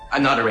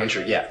I'm not a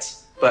ranger yet,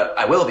 but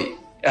I will be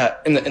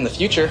in the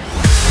future.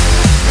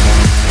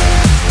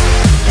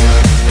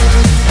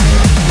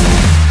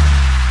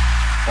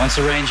 Once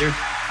a ranger,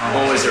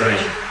 Always a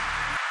ranger.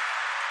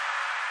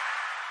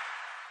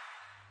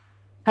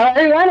 Hello,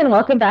 everyone, and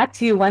welcome back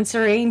to Once a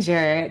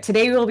Ranger.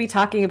 Today we will be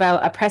talking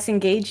about a press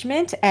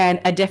engagement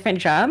and a different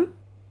drum.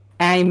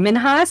 I'm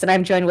Minhas, and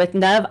I'm joined with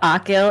Nev,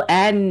 Akil,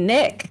 and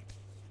Nick.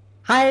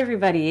 Hi,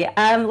 everybody.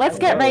 Let's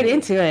get right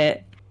into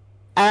it.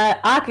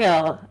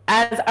 Akil,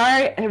 as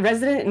our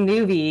resident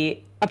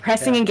newbie, a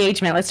pressing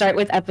engagement. Let's start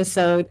with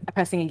episode a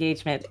pressing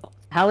engagement.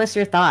 Tell us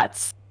your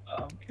thoughts.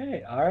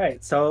 Okay, all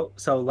right. So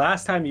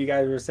last time you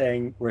guys were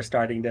saying we're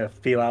starting to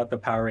feel out the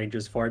Power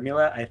Rangers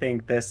formula. I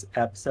think this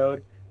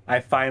episode,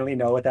 I finally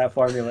know what that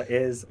formula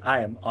is.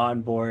 I am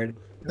on board.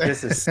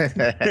 This is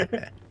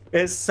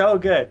it's so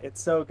good.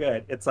 It's so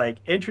good. It's like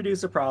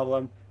introduce a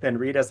problem, then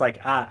Rita's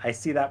like, I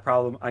see that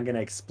problem. I'm gonna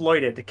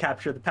exploit it to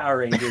capture the Power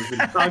Rangers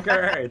and conquer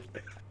Earth.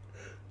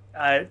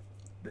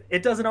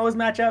 It doesn't always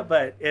match up,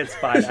 but it's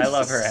fine. I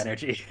love her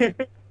energy.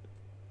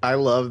 I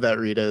love that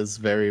Rita is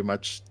very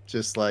much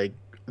just like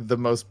the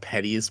most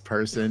pettiest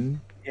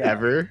person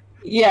ever.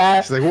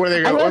 Yeah. She's like, what are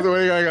they going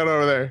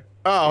over there?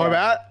 Oh,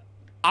 Matt,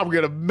 I'm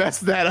gonna mess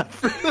that up.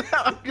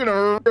 I'm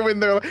gonna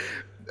ruin their.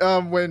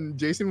 When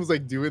Jason was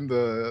like doing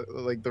the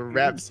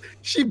reps,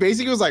 she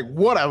basically was like,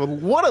 "What a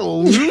loser! What a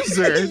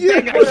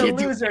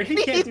loser! He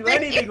can't do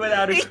anything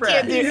without his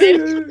friend. He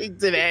can't do anything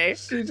today."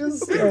 She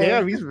just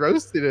damn, he's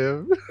roasted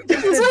him.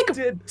 Just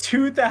did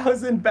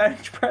 2,000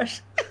 bench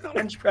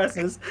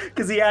presses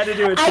because he had to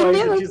do it twice,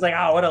 and she's like,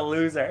 "Oh, what a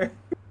loser!"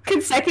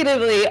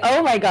 Consecutively,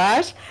 oh my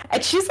gosh,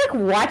 and she's like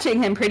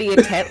watching him pretty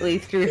intently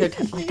through her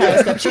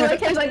telescope. She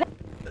was like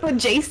with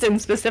Jason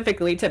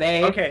specifically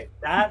today. Okay,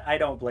 that I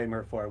don't blame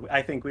her for.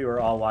 I think we were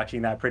all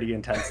watching that pretty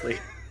intensely.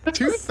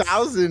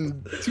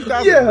 2,000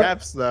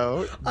 reps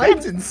though.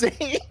 That's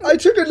insane. I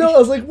took a note. I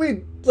was like,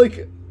 wait,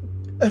 like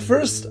at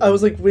first I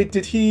was like, wait,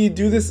 did he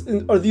do this?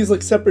 Are these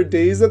like separate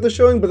days at the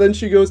showing? But then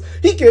she goes,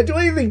 he can't do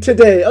anything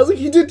today. I was like,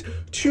 he did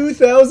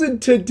 2,000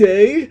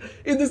 today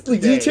in this. Like,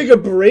 did he take a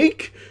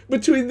break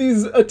between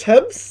these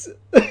attempts?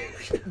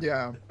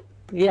 Yeah.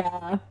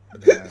 Yeah.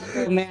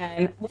 Oh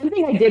man. One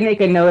thing I did make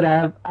a note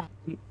of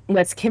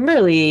was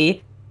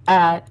Kimberly.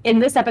 In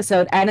this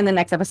episode and in the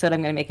next episode,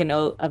 I'm going to make a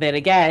note of it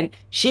again.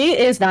 She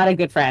is not a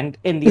good friend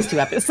in these two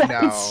episodes.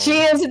 No,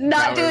 she is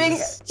not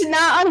she's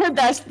not on her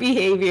best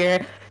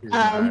behavior.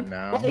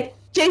 Like,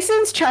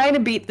 Jason's trying to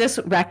beat this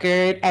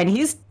record and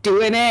he's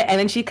doing it. And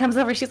then she comes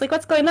over, she's like,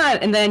 what's going on?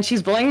 And then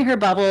she's blowing her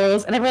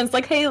bubbles and everyone's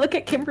like, hey, look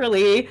at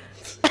Kimberly.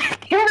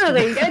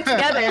 Kimberly, get it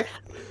together.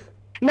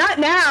 Not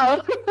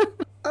now.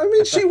 I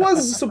mean, she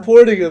was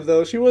supporting him,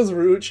 though. She was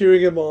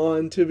cheering him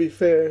on, to be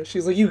fair.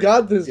 She's like, you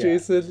got this,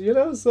 Jason, you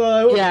know?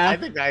 So I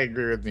think I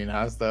agree with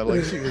Minhas, though.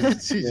 Like,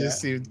 she just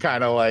seemed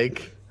kind of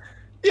like,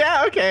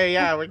 yeah, okay,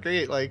 yeah, we're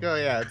great. Like, oh,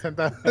 yeah,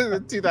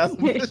 10,000, 2,000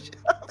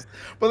 push-ups.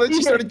 But then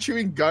she started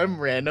chewing gum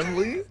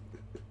randomly.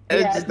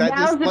 And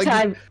now's the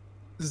time.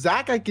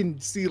 Zach, I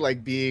can see,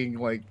 like, being,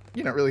 like,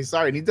 really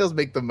sorry. And he does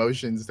make the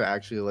motions to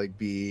actually, like,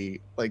 be,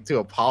 like, to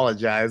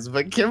apologize.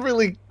 But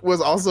Kimberly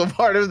was also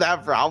part of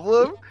that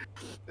problem.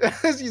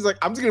 She's like,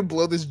 I'm just gonna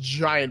blow this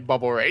giant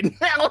bubble right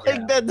now.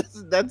 Like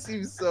that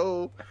seems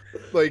so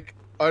like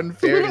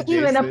unfair. She didn't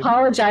even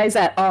apologize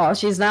at all.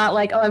 She's not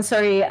like, oh, I'm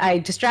sorry, I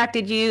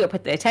distracted you or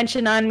put the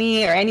attention on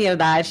me or any of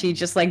that. She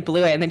just like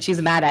blew it and then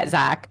she's mad at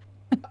Zach.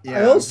 Yeah.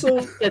 I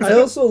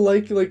also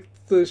like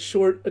the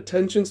short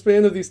attention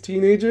span of these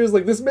teenagers.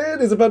 Like, this man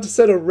is about to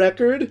set a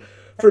record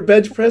for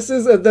bench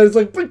presses, and then it's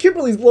like, but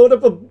Kimberly's blowing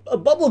up a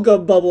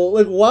bubblegum bubble.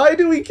 Like, why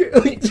do we care?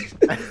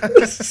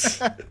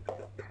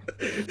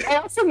 I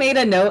also made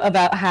a note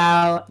about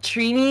how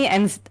Trini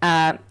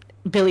and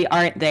Billy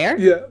aren't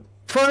there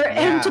for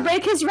him to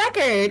break his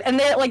record. And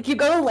they're like, you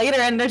go later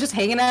and they're just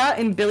hanging out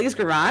in Billy's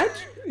garage.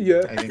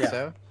 Yeah. I think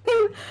so.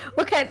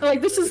 What kind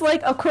like, this is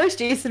like, of course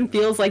Jason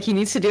feels like he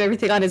needs to do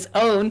everything on his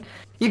own.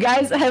 You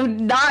guys have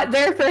not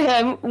there for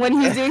him when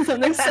he's doing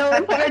something so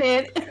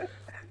important.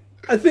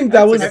 I think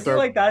that was... I feel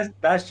like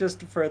that's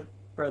just for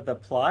the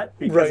plot,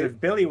 because if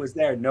Billy was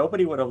there,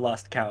 nobody would have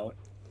lost count.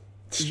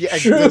 Yeah,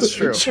 that's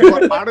true.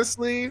 But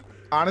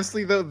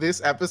honestly though, this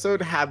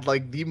episode had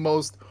like the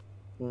most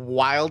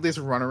wildest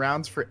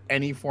runarounds for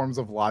any forms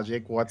of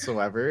logic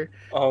whatsoever.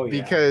 Oh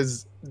yeah.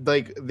 Because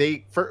like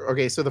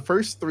so the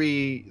first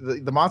three,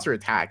 the monster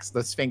attacks,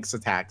 the Sphinx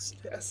attacks.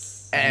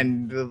 Yes.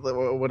 And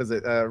what is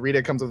it?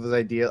 Rita comes up with this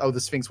idea. Oh, the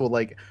Sphinx will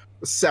like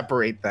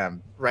separate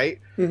them, right?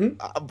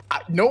 Mm-hmm.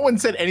 No one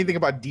said anything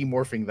about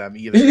demorphing them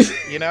either.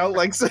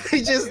 Like so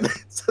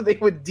they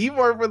would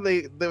demorph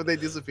when they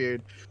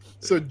disappeared.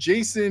 So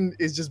Jason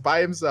is just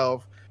by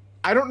himself.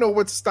 I don't know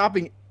what's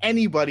stopping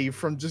anybody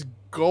from just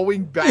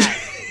going back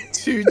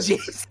to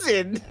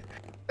Jason.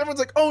 Everyone's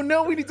like, "Oh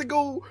no, we need to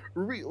go.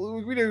 We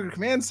need to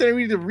command center.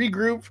 We need to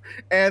regroup."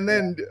 And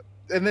then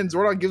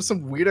Zordon gives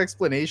some weird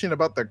explanation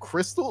about the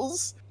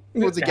crystals.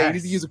 Once again, you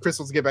need to use the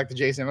crystals to get back to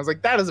Jason. I was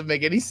like, that doesn't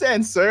make any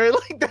sense, sir.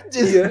 Like that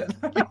just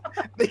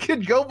they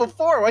could go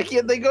before. Why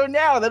can't they go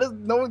now? That is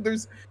no.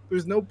 There's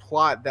no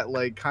plot that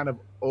like kind of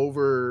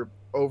over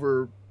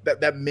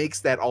that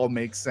makes that all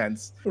make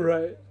sense.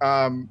 Right.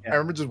 I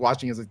remember just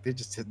watching. It's like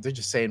they're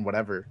just saying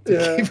whatever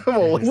to keep them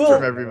away Well,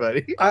 from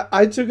everybody.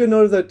 I took a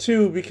note of that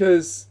too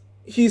because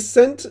he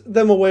sent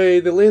them away.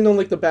 They land on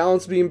like the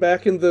balance beam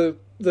back in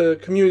the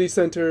community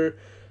center,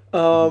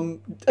 and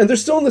they're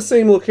still in the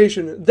same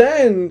location.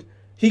 Then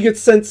he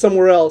gets sent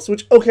somewhere else,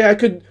 which okay, I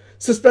could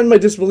suspend my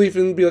disbelief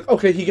and be like,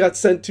 okay, he got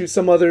sent to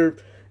some other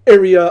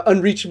area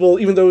unreachable,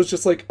 even though it was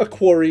just like a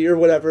quarry or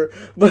whatever.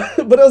 But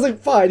I was like,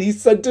 fine, he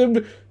sent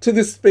him to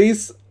this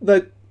space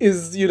that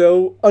is, you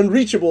know,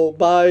 unreachable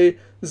by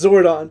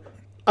Zordon.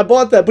 I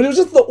bought that, but it was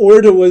just the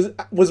order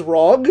was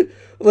wrong.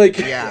 Like,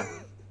 Yeah.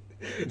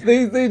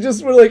 they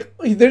just were like,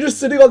 they're just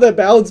sitting on that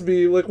balance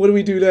beam. Like, what do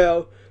we do now?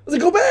 I was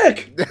like, go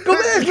back, go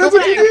back. That's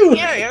what you do.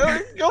 Yeah,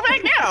 go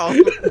back now.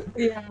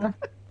 Yeah.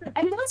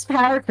 And those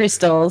power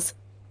crystals,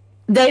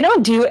 they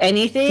don't do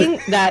anything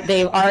that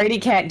they already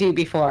can't do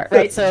before,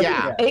 right? So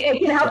Yeah. it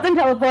can help them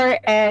teleport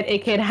and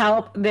it can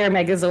help their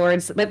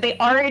Megazords, but they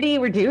already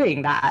were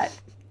doing that.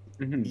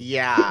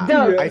 Yeah.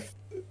 No.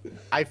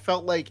 I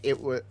felt like it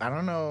was. I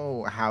don't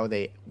know how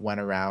they went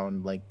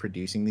around like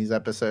producing these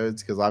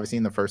episodes because obviously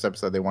in the first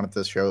episode they wanted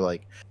to show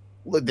like,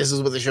 look, this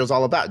is what the show's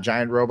all about: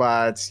 giant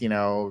robots, you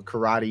know,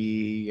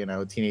 karate, you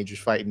know, teenagers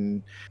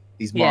fighting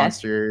these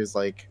monsters.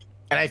 Like,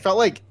 and I felt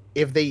like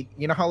if they,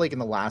 you know how like in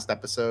the last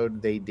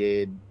episode they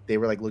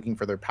were like looking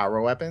for their power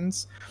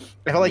weapons.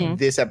 I felt like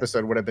this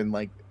episode would have been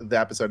like the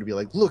episode to be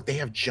like, look, they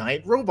have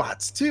giant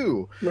robots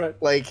too. Right.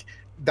 Like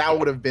that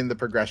would have been the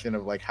progression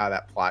of like how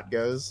that plot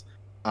goes.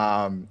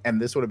 And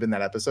this would have been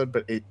that episode,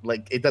 but it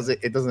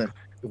doesn't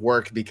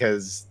work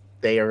because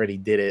they already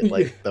did it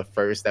like the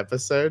first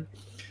episode.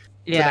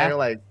 So now you're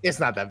like, it's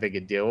not that big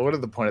a deal. What are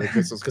the point of the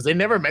crystals? Because they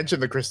never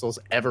mention the crystals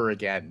ever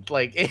again.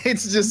 Like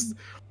it's just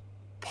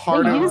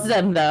part They of use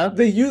them though.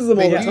 They use them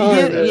all the They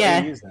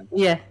time. use Yeah.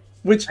 Yeah.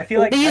 Which I feel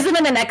like They use them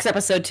in the next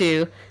episode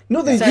too.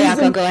 no, they Sorry, use Akko,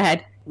 them. go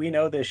ahead. we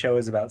know this show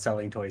is about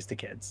selling toys to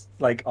kids,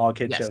 like all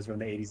kid Yes. shows from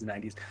the 80s and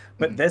 90s.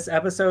 But this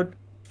episode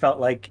felt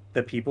like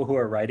the people who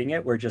are writing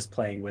it were just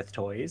playing with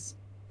toys.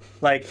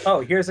 Like,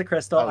 oh, here's a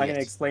crystal. Oh, I'm going to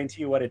yes. explain to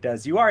you what it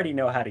does. You already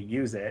know how to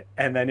use it.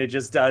 And then it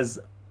just does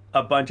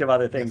a bunch of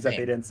other things that they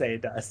thing. didn't say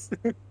it does.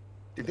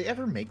 Did they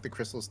ever make the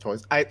crystals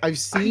toys? I've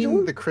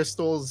seen the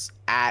crystals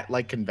at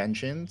like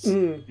conventions.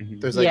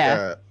 Mm. There's like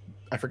Yeah.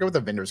 I forget what the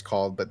vendor's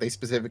called, but they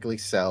specifically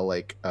sell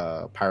like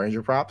Power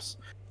Ranger props.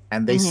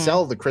 And they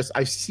sell the crystal.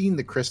 I've seen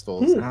the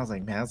crystals, and I was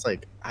like, man, it's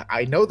like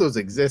I know those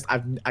exist.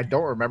 I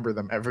don't remember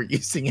them ever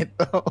using it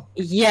though.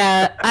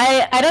 Yeah,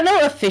 I don't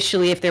know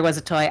officially if there was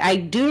a toy. I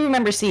do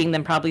remember seeing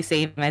them, probably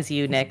same as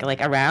you, Nick,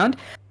 like around.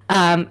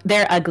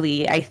 They're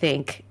ugly, I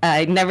think.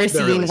 I've never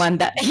seen really one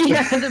that.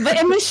 Yeah, but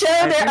in the show,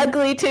 they're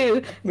ugly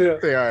too. Yeah.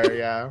 They are,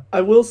 yeah.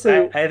 I will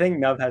say. I think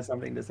Nub has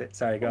something to say.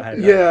 Sorry, go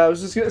ahead. Yeah, I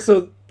was just gonna.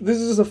 So this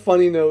is just a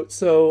funny note.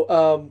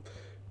 So,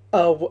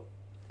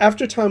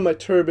 after tying my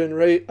turban,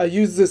 right, I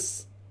use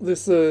this.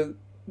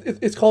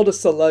 It's called a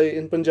salai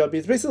in Punjabi.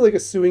 It's basically like a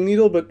sewing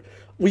needle, but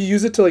we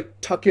use it to like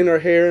tuck in our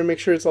hair and make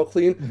sure it's all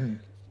clean.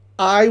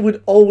 I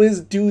would always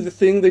do the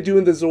thing they do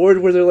in the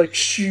Zord where they're like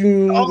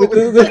shoo. I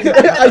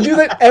do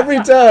that every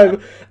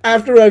time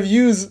after I've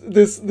used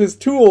this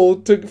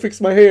tool to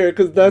fix my hair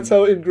because that's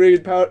how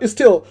ingrained power. It's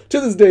still to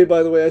this day,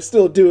 by the way, I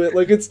still do it.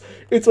 Like it's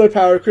my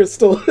power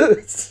crystal.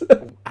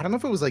 I don't know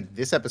if it was like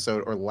this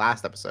episode or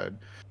last episode,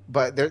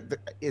 but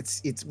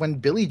it's when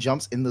Billy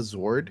jumps in the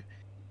Zord.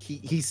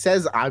 He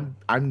says I'm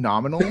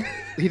nominal.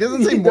 He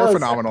doesn't say He more does.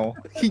 phenomenal.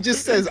 He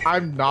just says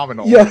I'm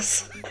nominal.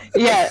 Yes.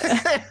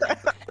 Yeah.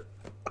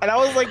 And I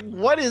was like,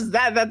 what is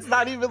that? That's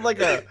not even like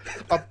a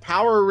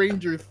Power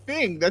Ranger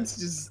thing. That's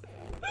just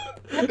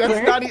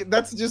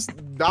that's just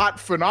not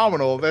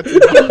phenomenal. That's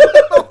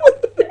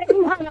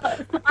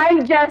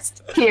I'm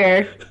just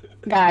here,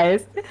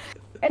 guys.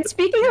 And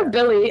speaking of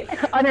Billy,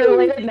 on a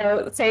related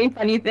note, saying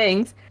funny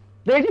things,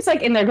 they're just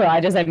like in their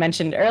garage, as I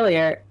mentioned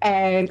earlier,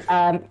 and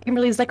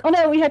Kimberly's like, "Oh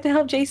no, we had to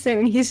help Jason,"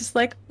 and he's just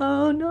like,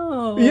 "Oh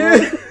no." Yeah.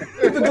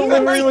 The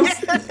delivery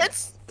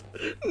was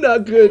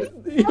not good.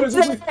 He was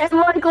just like, I'm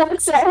like,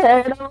 what's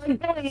that? And I'm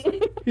like,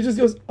 Billy. he just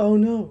goes, "Oh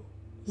no."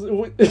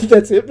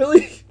 That's it,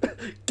 Billy?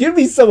 Give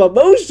me some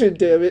emotion,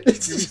 damn it. Give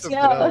me something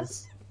Yeah.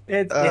 else.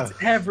 It's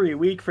every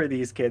week for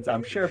these kids.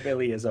 I'm sure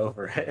Billy is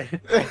over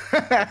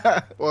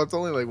it. Well, it's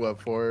only like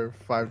what 4 or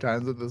 5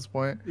 times at this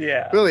point.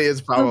 Yeah. Billy is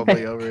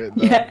probably over it.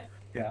 Though. Yeah.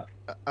 Yeah.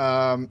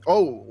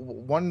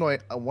 One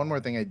more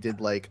thing I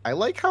did like. I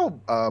like how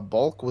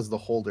Bulk was the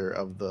holder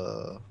of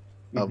the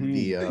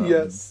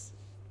Yes.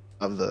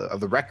 of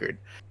the record.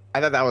 I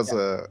thought that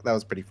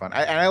was pretty fun.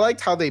 And I liked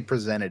how they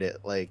presented it.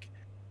 Like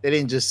they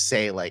didn't just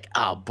say like,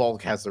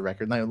 Bulk has the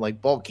record.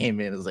 Like Bulk came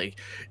in and was like,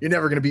 you're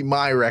never gonna beat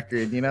my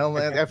record. You know,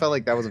 I felt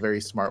like that was a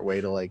very smart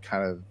way to like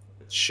kind of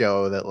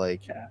show that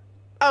like,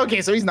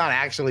 okay, so he's not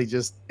actually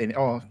just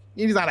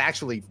he's not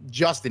actually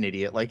just an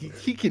idiot. Like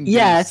he can do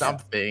Yes.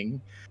 something.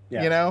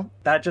 Yeah. You know?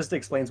 That just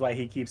explains why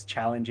he keeps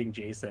challenging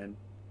Jason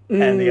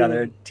and the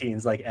other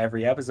teens like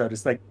every episode.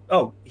 It's like,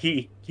 oh,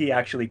 he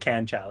actually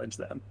can challenge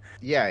them.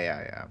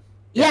 Yeah.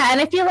 Yeah,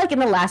 and I feel like in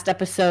the last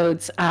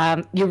episodes,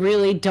 you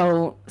really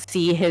don't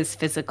see his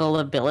physical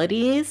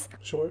abilities.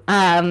 Sure.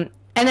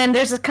 And then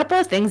there's a couple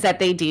of things that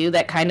they do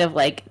that kind of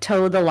like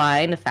toe the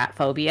line of fat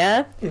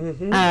phobia,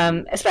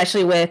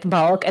 especially with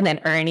Bulk and then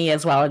Ernie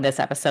as well in this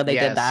episode. They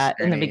did that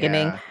in the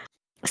beginning. Yeah.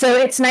 So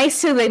it's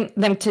nice to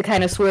them to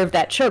kind of swerve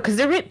that trope because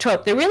there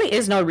really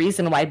is no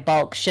reason why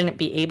Bulk shouldn't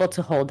be able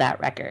to hold that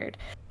record.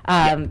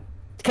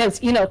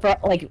 Because, you know, for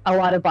like a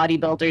lot of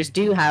bodybuilders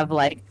do have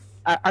like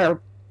are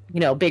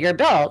bigger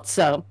built.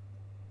 So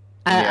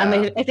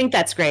I think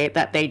that's great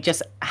that they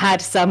just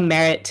had some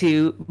merit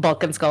to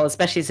Bulk and Skull,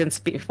 especially since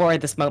before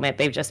this moment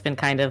they've just been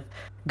kind of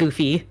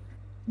goofy.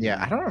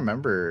 Yeah, I don't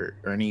remember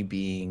Ernie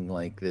being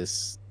like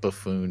this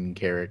buffoon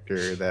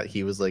character that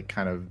he was like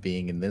kind of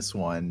being in this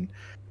one.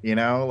 You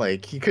know,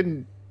 like he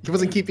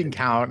wasn't keeping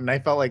count, and I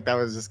felt like that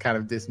was just kind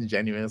of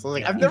disingenuous. I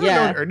was like, I've never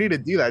known Ernie to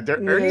do that.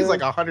 Ernie's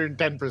like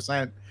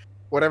 110%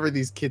 whatever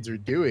these kids are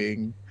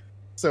doing.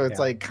 So it's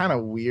like kind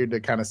of weird to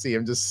kind of see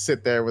him just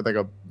sit there with like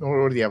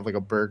what do you have, like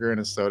a burger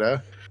and a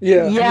soda?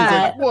 Yeah. And he's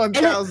like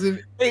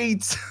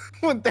 1008,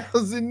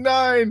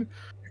 1009.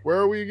 Where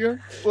are we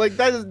again? Like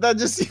that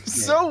just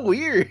seems so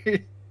weird.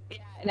 Yeah,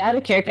 and out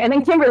of character. And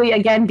then Kimberly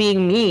again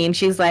being mean.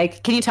 She's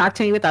like, "Can you talk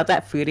to me without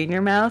that food in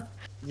your mouth?"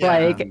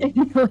 Yeah.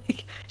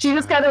 Like she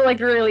was kind of like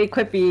really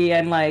quippy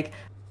and like,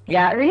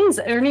 yeah.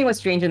 Ernie was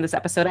strange in this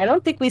episode. I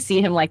don't think we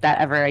see him like that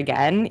ever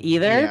again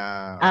either.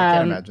 Yeah, I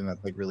can't imagine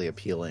that's like really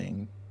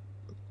appealing.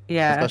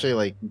 Yeah, especially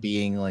like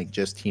being like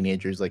just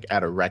teenagers like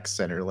at a rec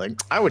center. Like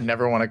I would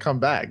never want to come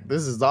back.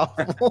 This is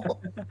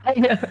awful. I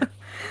know.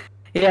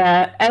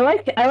 Yeah, I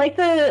like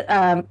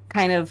the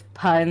kind of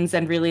puns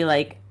and really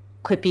like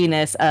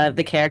quippiness of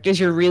the characters.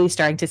 You're really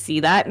starting to see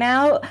that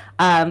now,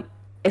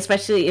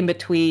 especially in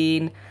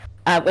between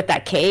with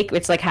that cake.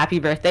 It's like "Happy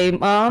Birthday,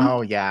 Mom."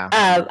 Oh yeah.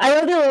 I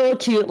love the little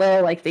cute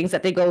little like things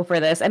that they go for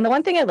this. And the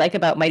one thing I like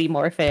about Mighty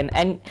Morphin,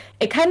 and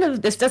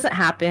this doesn't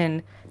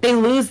happen. They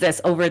lose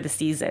this over the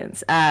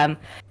seasons.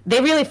 They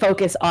really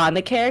focus on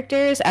the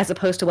characters as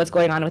opposed to what's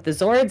going on with the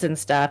Zords and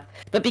stuff.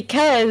 But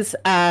because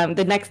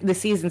the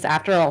seasons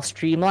after are all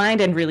streamlined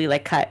and really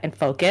like cut and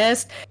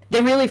focused, they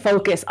really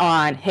focus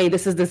on, hey,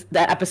 this is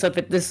the episode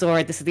with this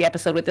Zord, this is the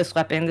episode with this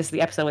weapon, this is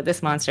the episode with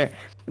this monster.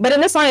 But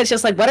in this one, it's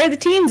just like, what are the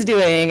teens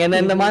doing? And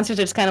then the monsters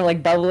are just kind of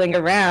like bubbling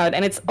around,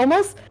 and it's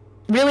almost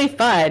really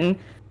fun.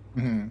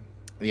 Mm-hmm.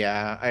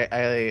 Yeah,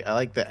 I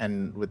like the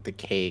end with the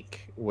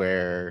cake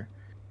where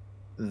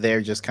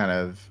they're just kind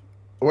of,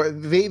 or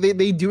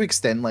they do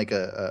extend like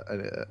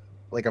a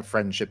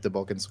friendship to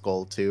Bulk and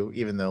Skull too,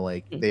 even though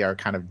like they are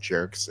kind of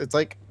jerks. It's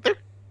like they're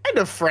kind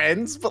of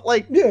friends, but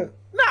like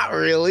not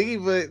really.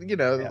 But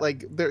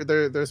like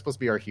they're supposed to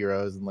be our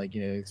heroes, and like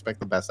expect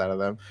the best out of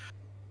them.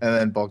 And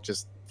then Bulk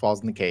just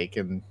falls in the cake,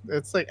 and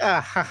it's like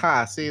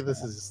haha. See,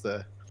 this is just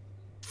a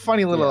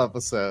funny little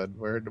episode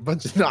where a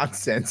bunch of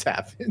nonsense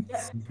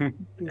happens.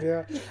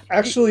 Yeah,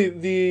 actually,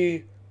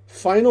 the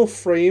final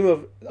frame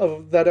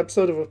of that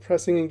episode of A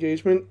Pressing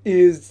Engagement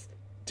is,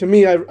 to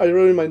me, I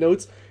wrote in my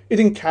notes, it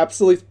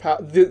encapsulates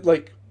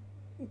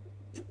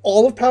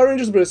all of Power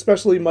Rangers, but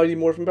especially Mighty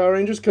Morphin Power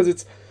Rangers, because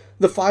it's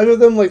the five of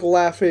them like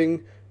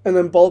laughing, and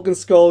then Bulk and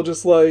Skull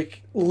just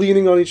like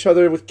leaning on each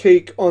other with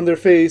cake on their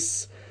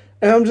face,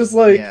 and I'm just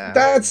like,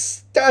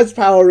 that's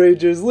Power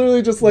Rangers,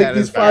 literally just like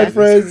these five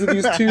friends and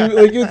these two,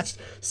 like it's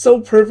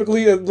so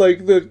perfectly, and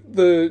like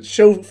the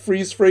show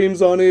freeze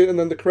frames on it, and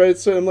then the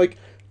credits, and I'm like,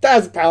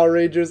 that's Power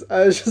Rangers.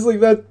 I was just like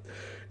that.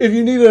 If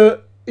you need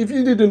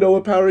to know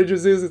what Power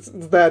Rangers is, it's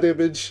that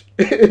image.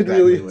 It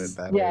really is.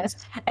 Yes,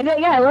 and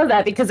then, I love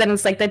that because then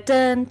it's like the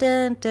dun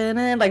dun dun,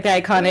 dun like the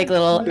iconic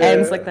little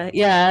ends like that.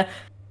 Yeah,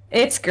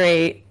 it's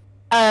great.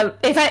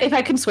 If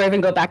I can swerve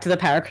and go back to the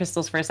power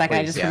crystals for a second,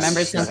 I just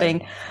remembered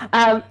something.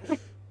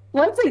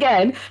 Once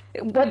again,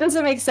 what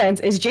doesn't make sense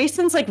is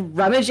Jason's like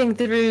rummaging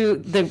through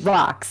the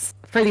rocks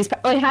for these.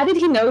 Like, how did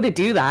he know to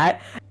do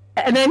that?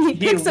 And then he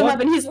picks them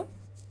up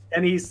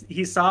and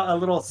he saw a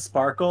little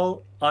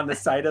sparkle on the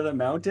side of the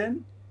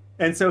mountain,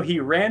 and so he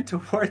ran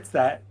towards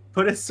that,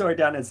 put his sword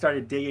down, and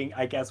started digging,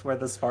 I guess, where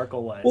the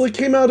sparkle was. Well, it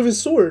came out of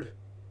his sword.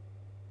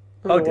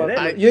 Oh, did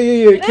it? Yeah.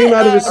 It came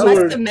out of his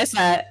sword. I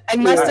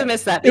must have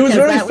missed that. It was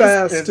very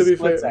fast, to be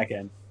fair.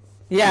 Second.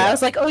 Yeah, I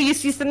was like, oh, you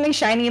see something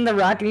shiny in the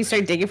rock and you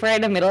start digging for it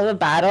in the middle of the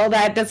battle?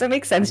 That doesn't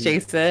make sense,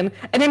 Jason.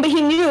 And then, but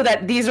he knew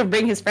that these would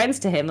bring his friends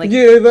to him. Like, he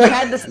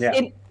had this.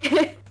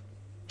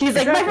 He's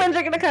like, my friends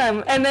are gonna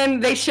come, and then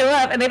they show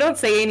up and they don't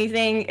say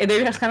anything.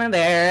 They're just kind of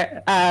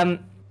there. And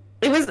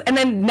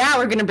then now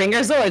we're gonna bring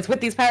our Zords with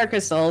these power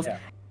crystals.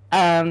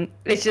 Yeah.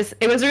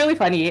 It was really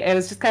funny. It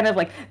was just kind of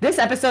like this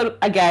episode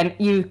again.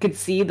 You could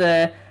see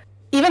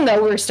even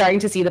though we're starting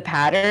to see the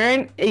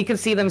pattern, you could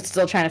see them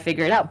still trying to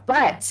figure it out.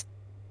 But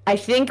I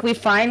think we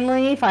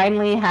finally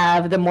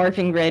have the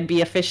morphing grid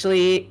be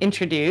officially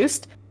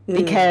introduced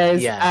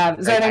because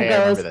Zordon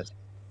goes.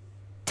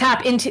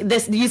 Tap into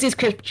this, use these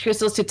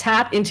crystals to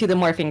tap into the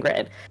morphing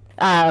grid.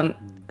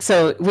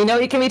 So we know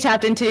it can be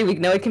tapped into. We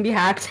know it can be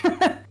hacked.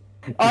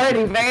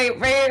 Already, very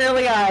very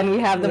early on, we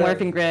have the Yeah.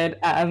 morphing grid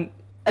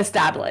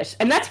established,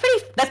 and that's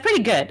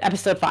pretty good.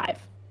 Episode 5.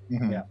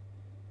 Mhm.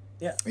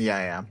 Yeah.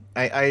 Yeah.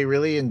 I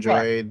really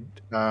enjoyed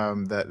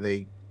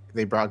that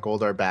they brought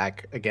Goldar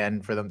back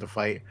again for them to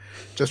fight,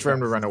 just for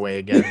him to run away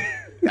again.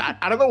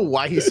 I don't know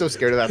why he's so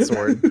scared of that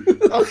sword.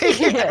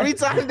 Like, every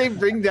time they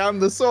bring down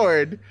the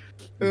sword,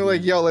 they're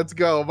like, "Yo, let's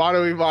go,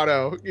 mano y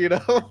mano," you know.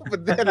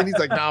 But then he's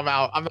like, "No, I'm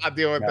out. I'm not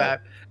dealing with No,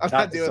 that. I'm not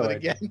not the doing it sword."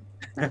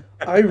 again."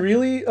 I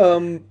really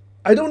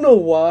I don't know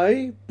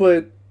why,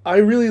 but I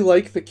really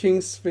like the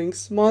King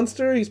Sphinx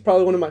monster. He's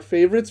probably one of my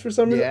favorites for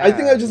some reason. I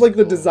think I Yeah, just like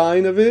the cool.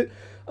 design of it.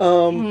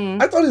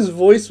 Mhm. I thought his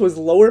voice was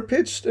lower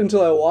pitched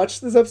until I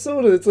watched this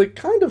episode, and it's like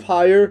kind of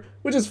higher,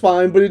 which is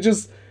fine, but it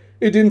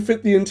didn't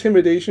fit the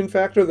intimidation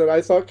factor that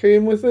I thought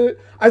came with it.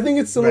 I think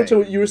it's similar to Right.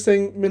 what you were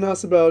saying,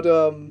 Minhas, about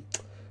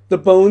the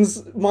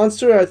Bones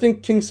monster. I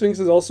think King Sphinx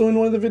is also in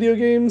one of the video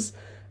games,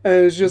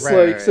 and it's just Right,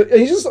 like right. So, and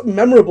he's just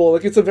memorable.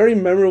 Like it's a very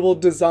memorable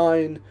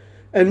design,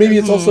 and maybe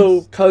it's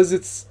also because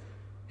it's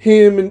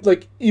him, and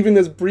like even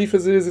as brief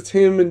as it is, it's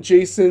him and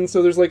Jason.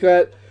 So there's like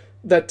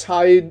that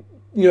tied,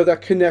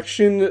 that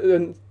connection,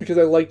 and because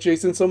I like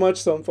Jason so much,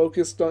 so I'm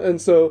focused on,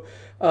 and so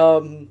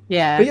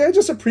Yeah. but yeah, I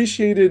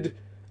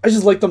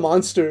just like the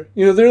monster.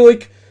 They're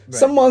like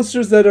some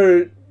monsters that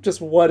are just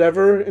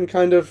whatever and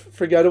kind of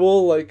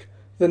forgettable, like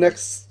the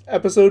next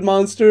episode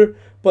monster,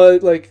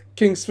 but like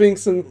King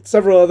Sphinx and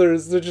several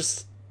others, they're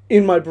just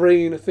in my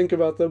brain. I think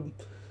about them.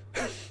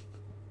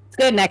 It's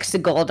good next to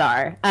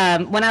Goldar.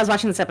 When I was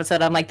watching this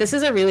episode, I'm like, this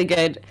is a really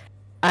good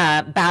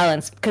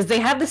balance because they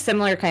have the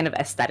similar kind of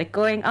aesthetic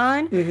going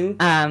on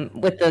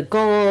with the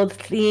gold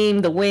theme,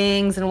 the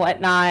wings and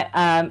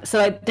whatnot. So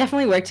it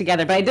definitely worked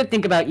together. But I did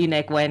think about you,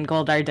 Nick, when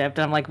Goldar dipped.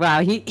 And I'm like,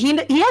 wow, he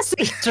has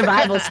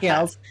survival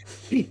skills.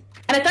 And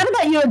I thought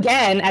about you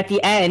again at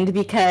the end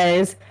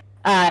because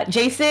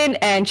Jason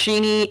and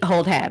Trini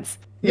hold hands.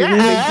 Yeah,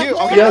 they do.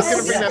 Okay, Yes. I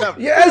was gonna bring that up.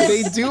 Yes.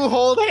 They do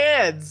hold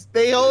hands.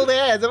 They hold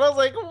hands, and I was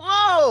like,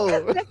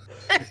 "Whoa!"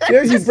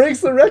 Yeah, he breaks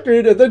the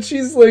record, and then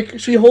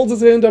she holds his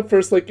hand up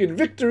first, like in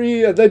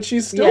victory, and then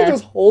she's still Yeah.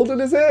 just holding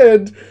his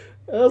hand.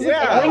 I was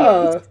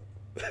Yeah.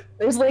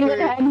 It was leading with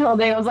hand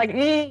holding. I was like,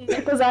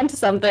 Nick was onto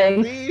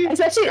something. See?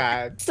 Especially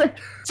God.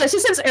 especially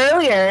since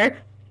earlier,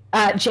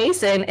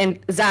 Jason and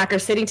Zach are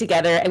sitting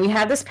together, and we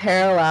have this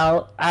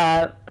parallel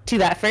to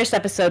that first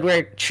episode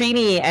where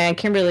Trini and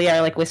Kimberly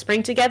are like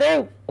whispering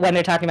together when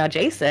they're talking about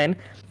Jason.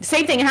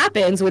 Same thing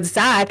happens with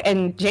Zach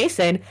and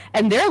Jason,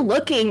 and they're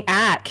looking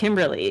at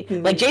Kimberly.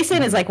 Like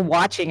Jason is like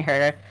watching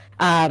her,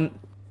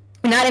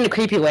 not in a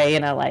creepy way,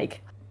 in a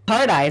like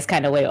hard eyes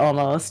kind of way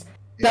almost.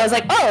 So I was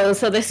like, oh,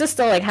 so this is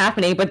still like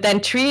happening. But then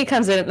Trini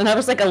comes in, and there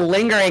was like a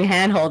lingering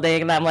hand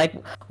holding, and I'm like,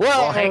 whoa,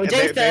 Well, hang on,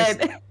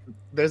 Jason.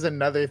 There's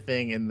another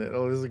thing in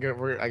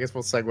the. I guess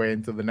we'll segue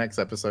into the next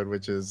episode,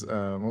 which is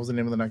what was the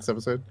name of the next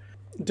episode?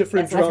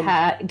 Different drum.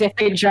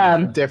 Different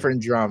drum.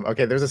 Different drum.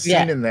 Okay, there's a scene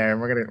Yeah. in there,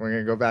 and we're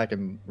gonna go back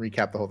and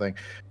recap the whole thing.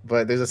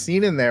 But there's a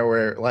scene in there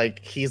where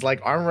like he's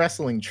like arm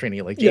wrestling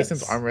Trini, like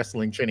Jason's Yes. arm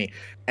wrestling Trini,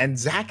 and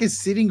Zach is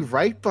sitting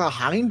right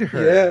behind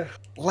her, Yeah.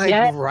 like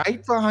Yeah.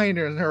 right behind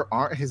her,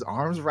 and his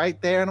arms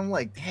right there, and I'm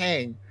like,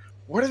 dang,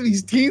 what are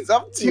these teens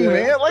up to, Yeah.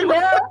 man? Like,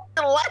 Yeah.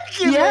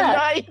 like in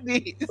Yeah. the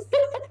 90s.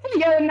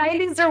 Yeah, the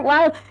 90s are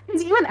wild.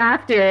 Because even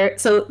after,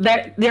 so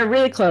they're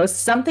really close.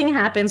 Something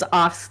happens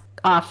off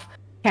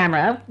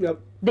camera. Yep.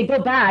 They go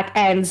back,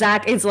 and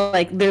Zach is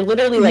like, they're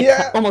literally like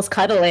Yeah. almost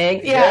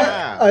cuddling.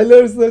 Yeah. I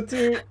noticed that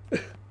too.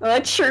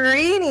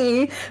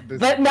 Trini. This-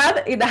 But now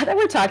that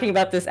we're talking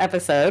about this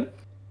episode,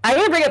 I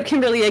want to bring up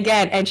Kimberly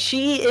again, and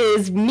she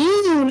is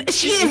mean.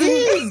 She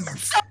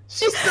is.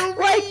 She's so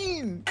like,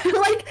 mean.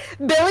 like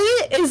Billy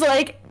is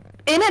like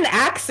in an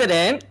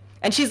accident,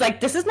 and she's like,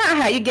 "This is not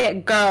how you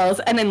get girls,"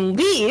 and then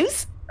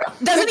leaves.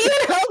 Doesn't even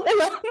help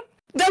him.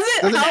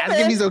 Doesn't help ask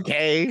him. if he's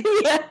okay.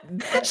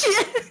 Yeah. She,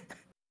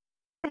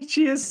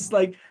 She is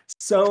like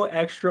so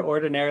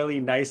extraordinarily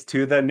nice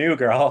to the new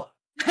girl.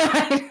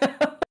 I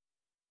know.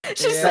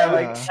 She's Yeah. so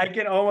Like I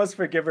can almost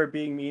forgive her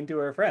being mean to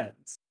her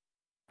friends.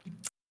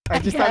 I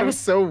just Yeah, thought I it was was-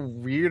 so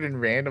weird and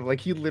random. Like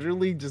he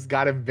literally just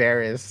got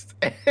embarrassed,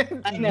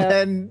 and I know.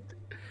 then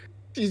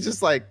she's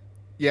just like,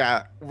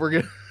 "Yeah, we're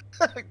gonna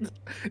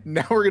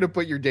now we're gonna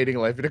put your dating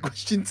life into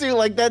question too."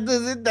 Like that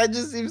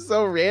just seems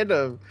so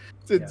random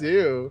to Yeah.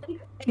 do.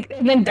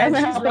 and then doesn't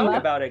And she's help him wrong up.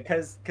 about it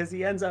because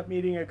he ends up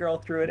meeting a girl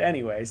through it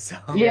anyway. So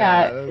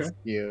Yeah. that was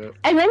cute.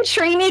 And then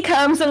Trini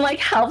comes and like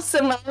helps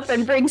him up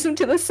and brings him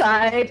to the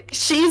side.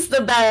 She's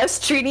the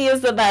best. Trini is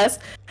the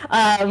best.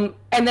 And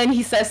then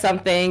he says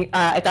something.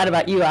 I thought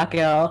about you,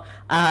 Akio,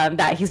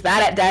 that he's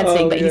bad at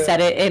dancing, Oh, but he yeah. said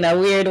it in a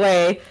weird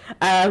way.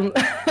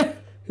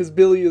 His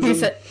Billyism. He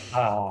said,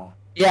 ah,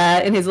 yeah,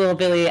 in his little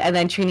Billy. And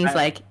then Trini's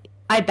I-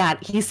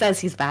 like, he says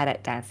he's bad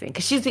at dancing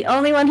because she's the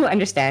only one who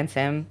understands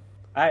him.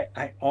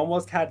 I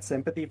almost had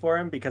sympathy for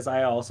him because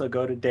I also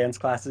go to dance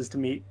classes to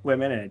meet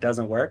women and it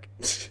doesn't work.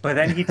 But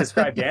then he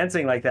described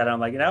dancing like that. I'm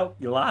like, no,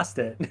 you lost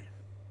it.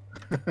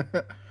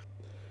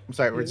 I'm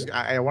sorry. We're just,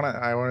 I want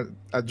to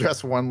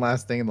address one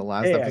last thing in the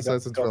last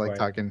episode since we're like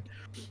talking.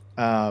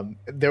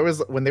 There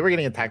was when they were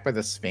getting attacked by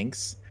the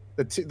Sphinx.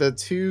 The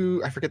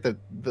two I forget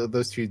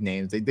those two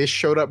names. They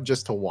showed up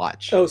just to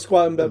watch. Oh,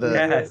 Squat and Beverly.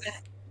 Yes.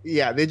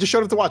 Yeah, they just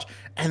showed up to watch,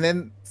 and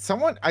then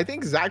someone, I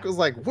think Zach was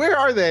like, "Where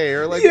are they?"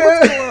 Or like, Yeah.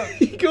 "What's going on?"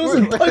 He goes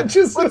and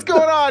punches What's them.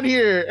 going on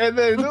here? And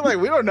then they're like,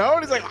 "We don't know."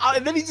 And he's like, "Oh,"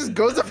 and then he just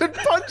goes up and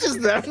punches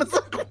them. It's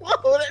like,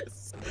 whoa,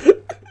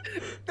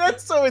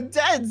 that's so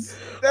intense.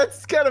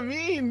 That's kind of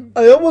mean.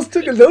 I almost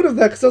took a note of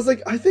that because I was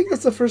like, I think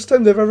that's the first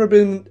time they've ever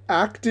been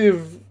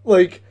active,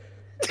 like,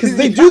 because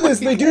they do this,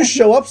 they do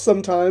show up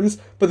sometimes,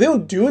 but they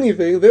don't do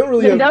anything. They don't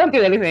really They have... don't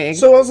do anything.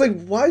 So I was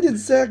like, why did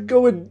Zach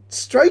go and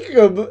strike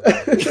him?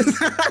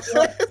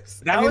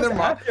 That was they're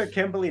after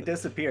Kimberly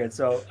disappeared,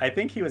 so I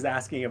think he was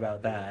asking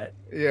about that.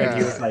 Yeah. And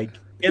he was like,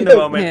 in the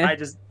moment, Yeah. I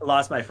just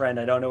lost my friend.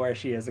 I don't know where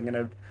she is. I'm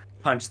gonna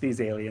punch these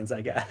aliens,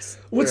 I guess.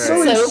 What's Right.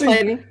 so So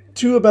interesting funny.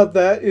 too about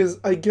that is,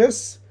 I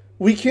guess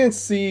we can't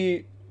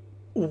see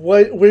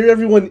where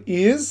everyone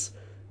is.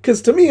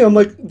 Because to me, I'm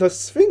like, the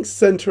Sphinx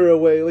sent her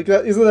away. Like,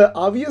 that isn't that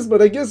obvious?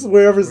 But I guess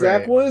wherever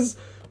Zach Right.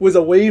 was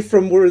away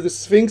from where the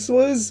Sphinx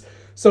was.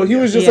 So he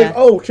was just Yeah. like,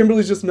 oh,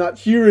 Kimberly's just not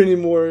here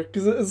anymore.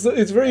 Because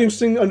it's very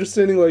interesting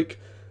understanding, like,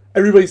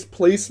 everybody's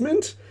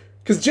placement.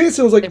 Because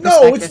Jason was like, Their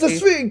no, it's the perspective.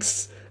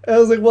 Sphinx. And I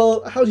was like,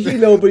 well, how do you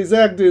know? But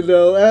Zach didn't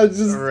know. I was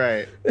just...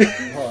 Right.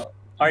 Well,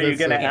 are you That's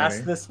so gonna ask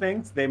funny. the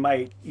Sphinx? They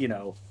might,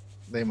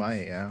 They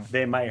might. Yeah.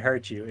 they might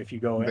hurt you if you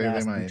go and They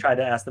ask them, might. try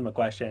to ask them a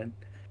question.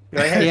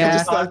 You're like, hey, Yeah. can we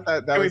Just pause, thought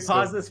that can we was so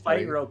pause this fight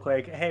funny. real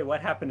quick? Hey,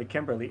 what happened to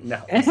Kimberly?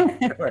 No, it's not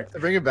gonna work. To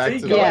bring it So back you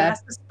to go the and Yeah.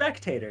 ask the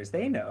spectators.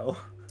 They know.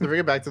 to bring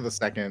it back to the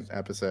second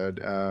episode,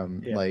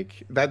 Yeah.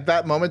 like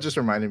that moment just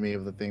reminded me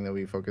of the thing that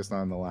we focused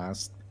on the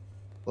last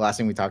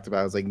thing we talked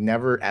about was like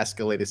never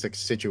escalate a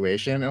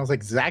situation. And I was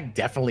like, Zach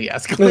definitely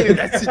escalated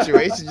that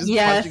situation, just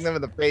Yes. punching them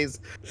in the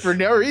face for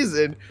no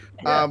reason.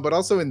 Yeah. But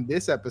also in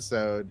this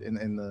episode, in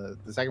the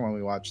second one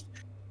we watched,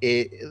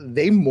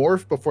 they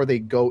morph before they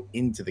go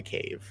into the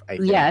cave. I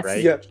think, Yes.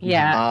 right? Yeah.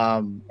 Yeah.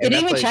 And They didn't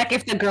that's, even like- check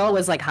if the girl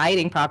was like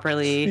hiding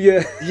properly.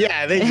 Yeah.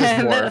 Yeah, they just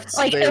And then, morphed.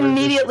 like They were just-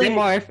 immediately They-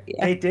 morph.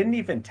 Yeah. They didn't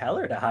even tell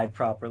her to hide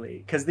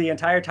properly because the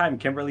entire time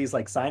Kimberly's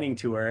like signing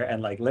to her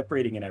and like lip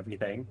reading and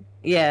everything.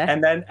 Yeah.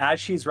 And then as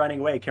she's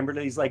running away,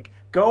 Kimberly's like,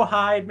 "Go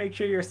hide, make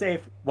sure you're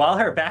safe," while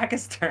her back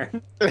is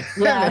turned.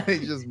 Yeah. they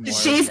just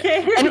morphed. She's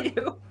Can't hear and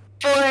you.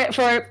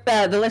 for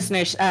the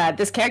listeners,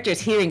 this character is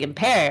hearing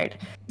impaired.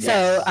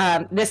 So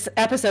this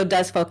episode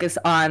does focus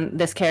on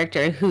this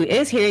character who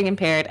is hearing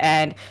impaired,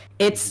 and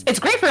it's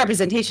great for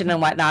representation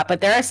and whatnot.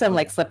 But there are some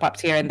like slip ups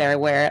here and there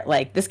where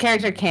like this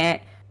character can't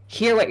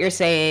hear what you're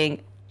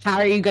saying. How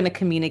are you going to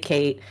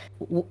communicate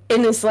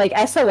in this like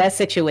SOS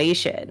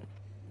situation?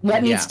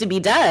 What needs Yeah. to be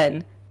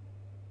done?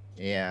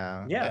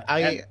 Yeah. Yeah,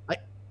 I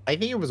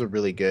think it was a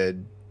really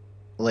good,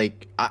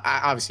 like,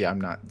 I obviously I'm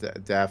not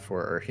deaf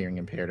or hearing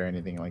impaired or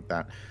anything like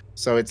that,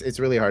 so it's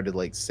really hard to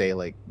like say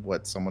like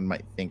what someone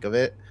might think of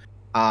it.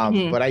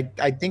 Mhm. But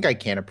I think I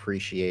can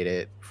appreciate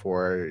it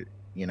for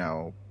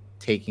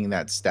taking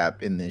that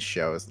step in this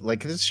show.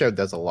 Like this show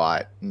does a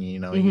lot, and you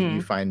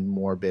Mhm. find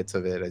more bits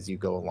of it as you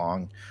go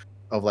along,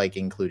 of like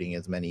including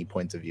as many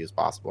points of view as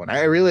possible. And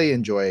I really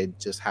enjoyed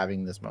just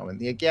having this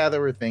moment. Like, yeah,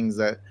 there were things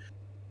that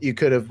you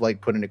could have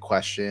like put into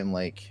question,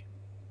 like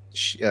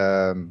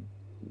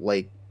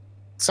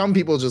some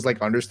people just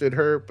like understood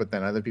her, but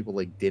then other people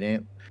like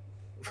didn't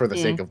for the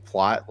sake of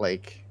plot.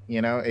 Like,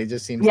 it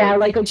just seems Yeah,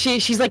 like when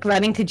she's like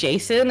running to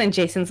Jason, and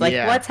Jason's like,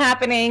 Yeah. "What's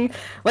happening?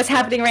 What's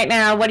happening right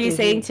now? What are you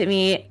saying to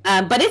me?"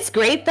 But it's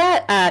great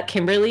that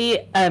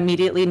Kimberly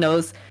immediately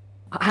knows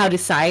how to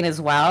sign as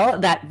well.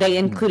 That they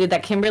included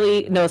that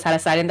Kimberly knows how to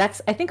sign, and that's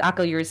I think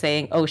Akko, you were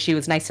saying, "Oh, she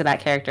was nice to that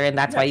character, and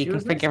that's Yeah, why she you can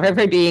was nice forgive her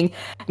for being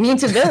mean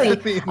to Billy."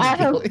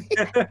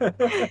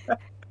 Billy.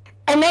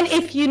 And then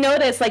if you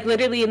notice, like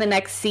literally in the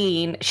next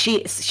scene, she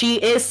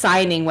is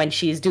signing when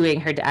she's doing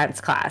her dance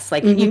class.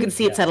 Like you can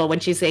see it settle when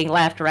she's saying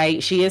left,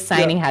 right. She is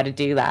signing how to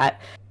do that.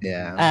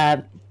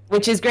 Yeah.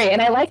 Which is great.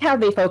 And I like how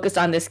they focused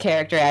on this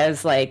character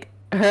as like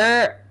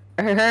her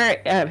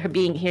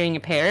being hearing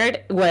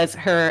impaired was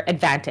her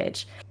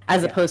advantage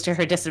as opposed to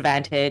her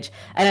disadvantage.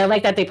 And I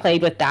like that they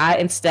played with that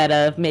instead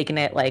of making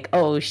it like,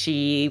 oh,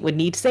 she would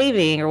need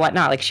saving or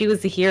whatnot. Like she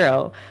was the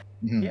hero.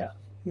 Mhm. Yeah.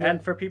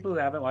 And for people who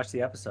haven't watched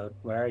the episode,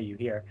 where are you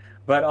here?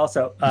 But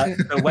also,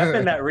 the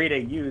weapon that Rita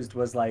used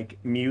was like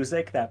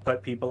music that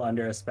put people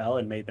under a spell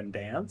and made them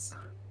dance.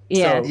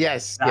 Yeah. So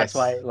Yes. that's yes.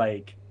 why,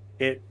 like,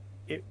 it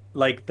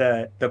like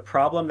the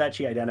problem that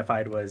she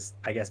identified was,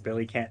 I guess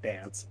Billy can't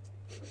dance.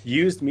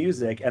 Used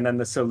music, and then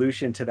the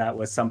solution to that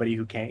was somebody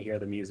who can't hear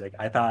the music.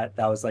 I thought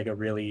that was like a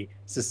really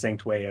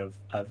succinct way of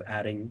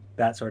adding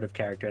that sort of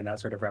character and that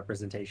sort of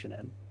representation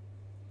in.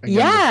 Again,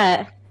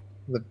 Yeah.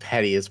 The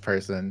pettiest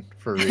person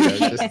for Rita,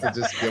 just to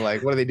just be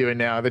like, what are they doing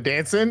now? They're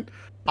dancing?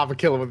 I'm gonna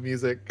kill them with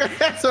music.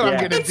 That's what I'm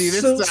Yeah. gonna do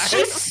this So- time.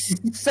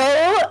 She's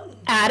so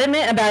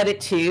adamant about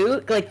it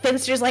too. Like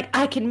Finster's like,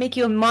 I can make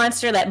you a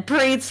monster that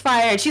breathes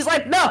fire. And she's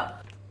like, no,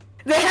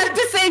 They have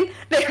to sing.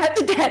 They have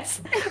to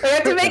dance. They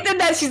have to make them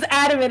dance. She's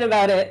adamant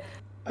about it.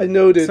 I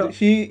noted So-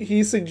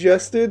 he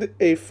suggested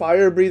a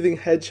fire-breathing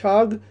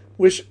hedgehog,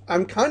 which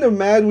I'm kind of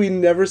mad we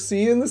never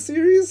see in the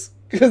series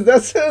because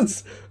that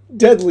sounds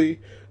deadly.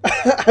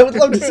 I would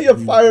love to see a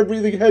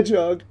fire-breathing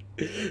hedgehog.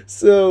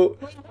 So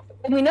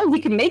And we know we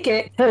can make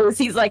it because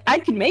he's like, I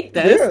can make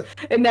this.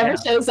 Yeah. It never Yeah.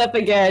 shows up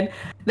again.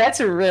 That's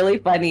really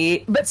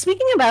funny. But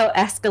speaking about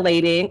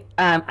escalating,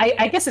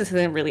 I guess this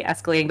isn't really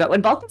escalating, but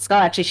when Bulk and Skull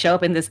actually show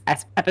up in this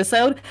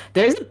episode,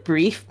 there's a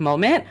brief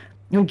moment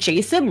when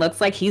Jason looks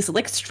like he's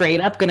like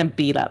straight up gonna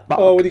beat up Bulk.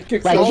 oh, when he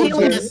kicks Like, the he Oh,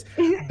 chair. was-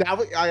 that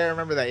was, I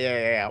remember that.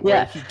 Yeah. Where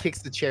Yeah. he kicks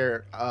the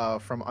chair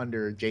from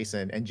under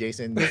Jason, and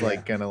Jason's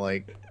like gonna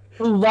like.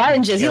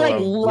 lunges. He Kill like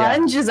him.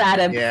 lunges at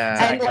him. Yeah. And,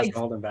 Zach has like, to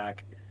hold him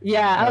back.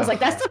 yeah, I was like,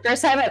 that's the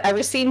first time I've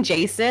ever seen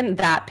Jason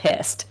that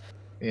pissed.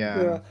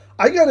 Yeah.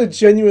 I got a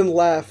genuine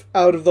laugh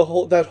out of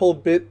that whole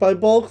bit by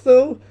Bulk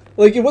though.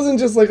 Like it wasn't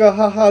just like a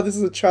haha, this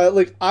is a child.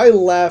 Like I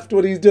laughed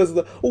when he does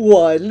the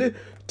 1,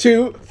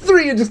 2,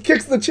 3 and just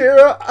kicks the chair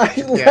out. I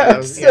Yeah, laughed that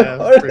was, so yeah, that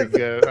was hard. pretty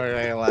good. All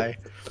right, I lie.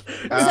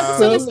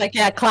 So it's like,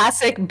 yeah,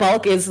 classic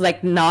Bulk is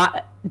like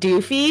not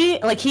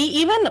doofy. Like he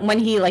even when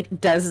he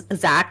like does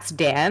Zach's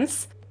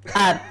dance,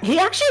 he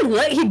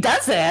actually he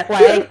does it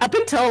like up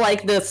until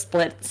like the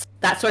splits.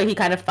 That's where he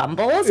kind of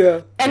fumbles.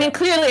 Yeah. And then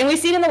clearly, and we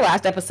see it in the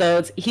last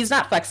episodes, he's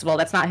not flexible.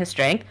 That's not his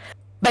strength.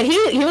 But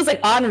he was like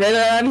on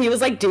rhythm. He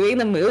was like doing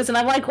the moves, and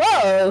I'm like,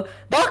 whoa,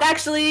 Bulk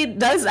actually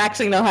does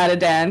actually know how to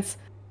dance.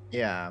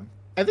 Yeah.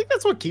 I think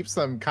that's what keeps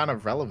them kind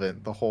of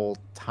relevant the whole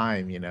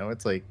time, you know?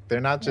 It's like they're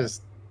not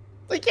just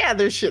like, yeah,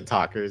 they're shit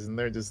talkers and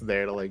they're just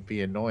there to like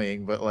be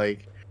annoying, but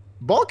like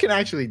Bulk can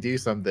actually do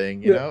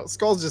something, you Yeah. know?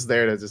 Skull's just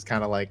there to just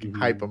kind of like Mhm.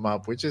 hype him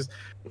up, which is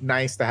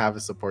nice to have a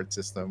support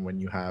system when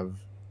you have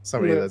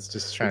somebody Yeah. that's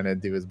just trying to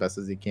do as best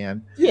as he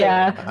can.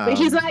 Yeah, but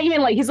he's Um, not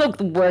even like he's like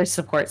the worst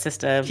support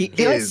system. He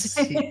likes- is.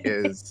 He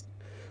is.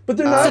 But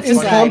they're not it's funny.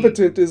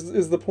 incompetent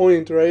is the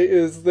point, right?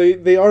 Is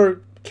they are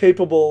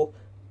capable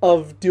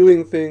of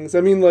doing things.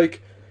 I mean,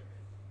 like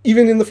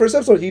even in the first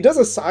episode, he does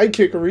a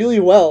sidekick really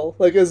well.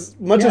 Like as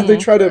much as they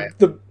try to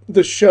Right.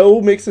 the show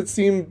makes it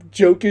seem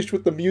jokish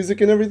with the music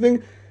and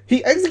everything,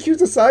 he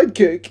executes a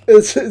sidekick.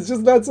 It's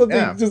just not something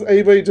Yeah. just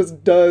anybody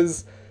just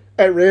does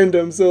at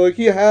random. So like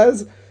he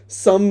has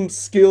some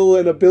skill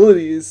and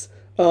abilities,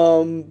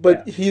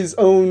 but his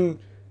own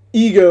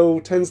ego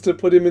tends to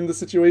put him in the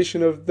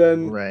situation of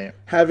then Right.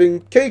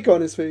 having cake on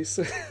his face.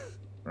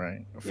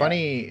 Right.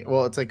 Funny.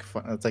 Well, it's like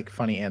it's like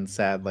funny and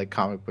sad. Like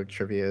comic book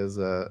trivia is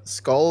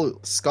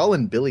Skull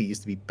and Billy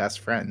used to be best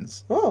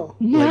friends. Oh,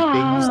 Like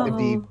they used to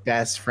be No.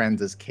 best friends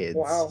as kids.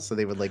 Wow. So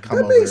they would like come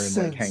that over and makes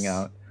sense. like hang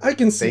out. I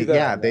can see They,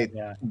 that.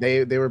 yeah,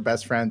 Yeah. they were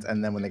best friends,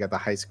 and then when they got to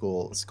high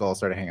school, Skull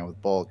started hanging out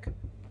with Bulk,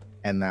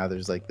 and now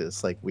there's like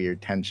this like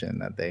weird tension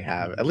that they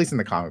have. At least in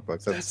the comic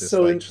books, that's, That's just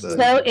so like interesting.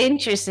 So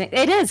interesting.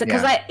 It is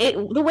because Yeah.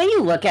 the way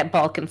you look at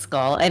Bulk and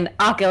Skull, and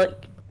Akil,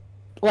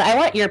 well, I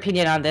want your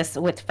opinion on this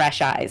with fresh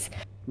eyes.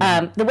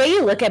 The way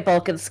you look at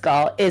Bulk and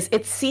Skull is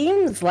it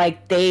seems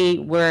like they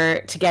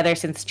were together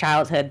since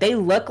childhood. They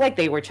look like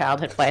they were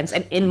childhood friends.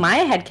 And in my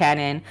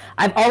headcanon,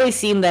 I've always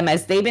seen them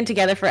as they've been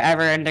together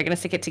forever and they're going to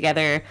stick it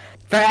together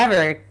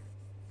forever.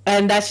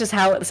 And that's just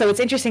how. So it's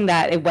interesting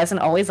that it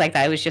wasn't always like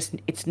that. It was just,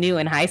 it's new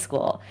in high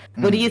school.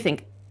 What do you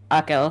think,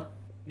 Akil?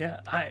 Yeah,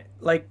 I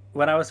like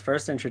when I was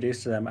first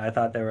introduced to them, I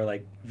thought they were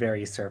like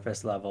very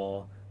surface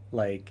level,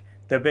 like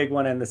the big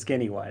one and the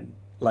skinny one.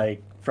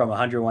 Like from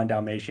 101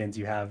 Dalmatians,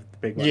 you have the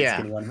big one, and the Yeah.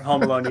 skinny one.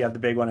 Home Alone, you have the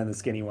big one and the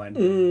skinny one.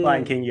 Mm.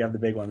 Lion King, you have the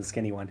big one, the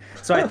skinny one.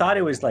 So I thought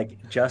it was like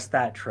just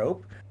that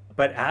trope.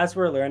 But as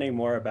we're learning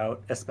more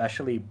about,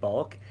 especially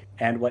Bulk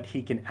and what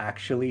he can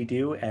actually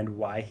do and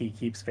why he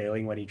keeps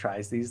failing when he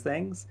tries these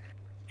things,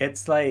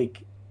 it's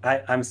like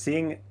I'm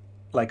seeing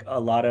like a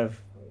lot of.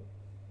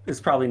 It's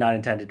probably not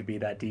intended to be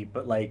that deep,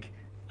 but like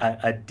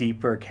a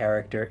deeper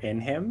character in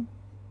him.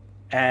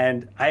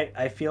 And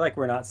I feel like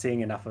we're not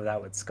seeing enough of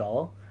that with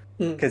Skull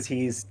Mm. because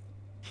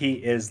he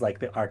is like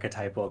the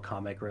archetypal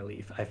comic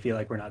relief. I feel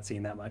like we're not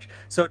seeing that much.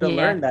 So to Yeah.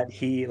 learn that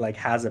he like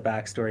has a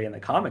backstory in the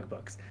comic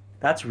books,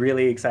 that's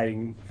really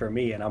exciting for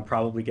me, and I'm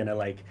probably gonna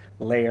like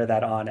layer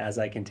that on as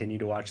I continue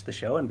to watch the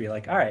show and be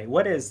like, all right,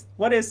 what is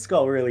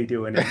Skull really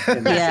doing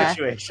in this Yeah.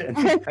 situation?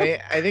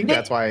 I think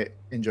that's why I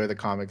enjoy the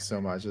comics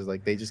so much. Is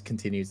like they just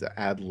continue to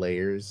add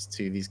layers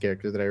to these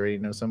characters that I already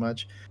know so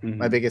much.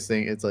 My biggest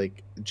thing is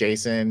like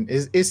Jason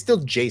is still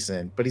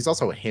Jason, but he's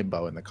also a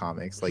himbo in the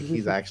comics. Like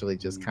he's actually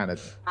just kind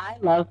of I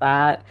love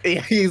that.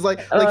 he's like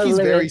Oh, he's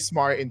look very at-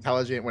 smart,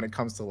 intelligent when it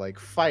comes to like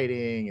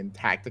fighting and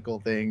tactical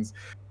things,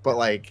 but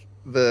like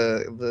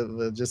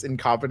the just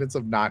incompetence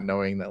of not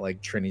knowing that like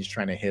Trini's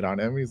trying to hit on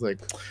him. He's like,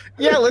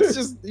 yeah,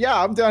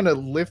 I'm down to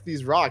lift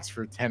these rocks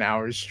for 10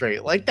 hours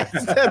straight. Like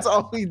that's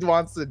all he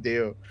wants to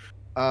do.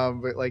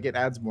 But like it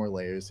adds more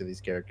layers to these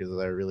characters that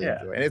I really Yeah.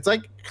 enjoy, and it's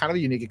like kind of a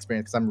unique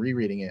experience because I'm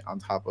rereading it on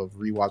top of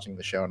rewatching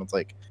the show, and it's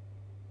like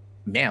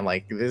man,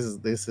 like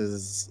this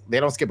is they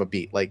don't skip a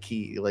beat. Like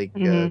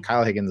Mhm.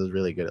 Kyle Higgins is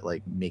really good at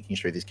like making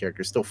sure these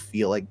characters still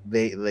feel like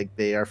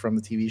they are from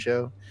the TV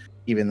show,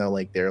 even though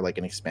like they're like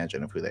an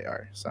expansion of who they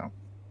are. So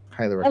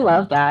highly I recommend.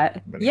 love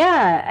that. But-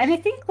 Yeah, and I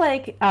think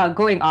like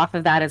going off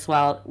of that as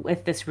well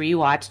with this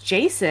rewatch,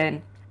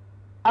 Jason.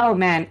 Oh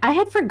man, I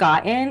had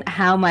forgotten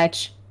how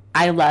much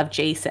I love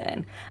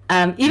Jason.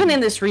 Even in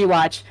this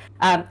rewatch,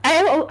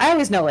 I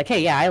always know like, hey,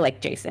 yeah, I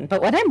like Jason.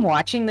 But when I'm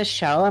watching the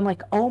show, I'm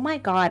like, oh my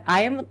god,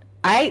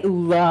 I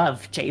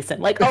love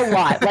Jason like a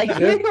lot. Like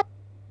he makes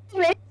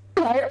my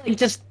heart like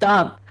just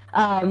thump.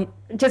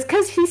 Just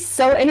because he's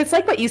so, and it's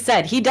like what you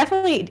said, he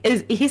definitely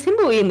is. He's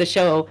Himboy in the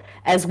show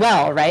as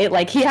well, right?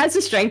 Like he has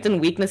his strengths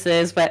and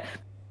weaknesses, but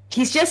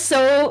he's just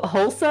so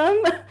wholesome.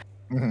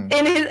 Mhm.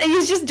 And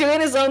he's just doing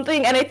his own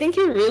thing, and I think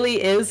he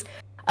really is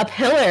a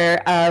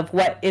pillar of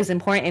what is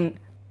important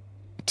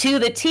to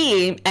the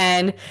team.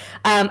 And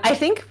I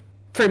think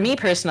for me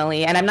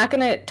personally, and I'm not going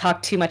to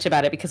talk too much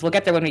about it because we'll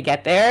get there when we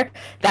get there,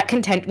 that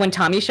content when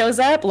Tommy shows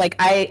up, like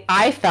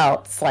I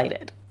felt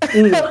slighted.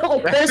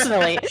 Like,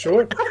 personally.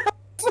 Sure.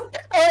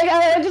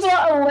 I just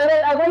want a little,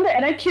 I wonder,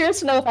 and I'm curious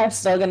to know if I'm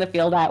still going to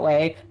feel that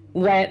way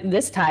when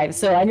this time.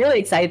 So I'm really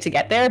excited to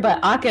get there. But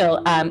Akil,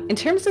 in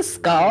terms of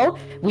Skull,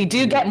 we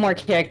do get more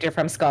character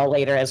from Skull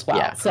later as well.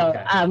 Yeah, So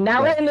okay.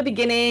 now we're in the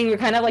beginning. We're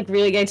kind of like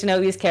really getting to know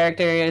these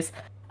characters.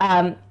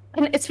 And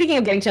speaking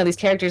of getting to know these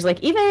characters, like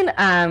even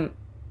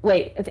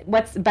wait,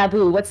 what's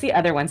Babu? What's the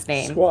other one's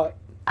name? Squat.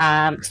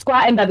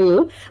 Squat and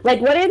Babu, like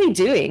what are they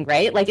doing,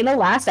 right? Like in the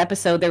last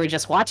episode they were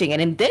just watching,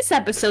 and in this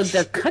episode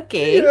they're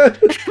cooking. Yeah.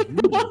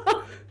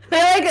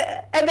 They're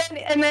like,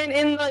 and then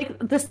in like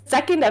the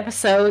second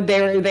episode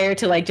they were there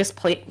to like just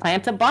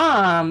plant a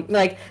bomb.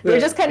 Like they're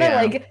just kind of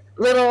Yeah. like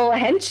little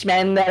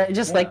henchmen that are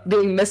just like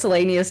doing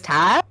miscellaneous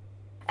tasks.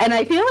 And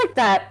I feel like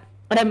that,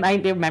 but I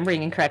might be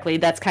remembering incorrectly,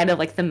 that's kind of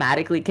like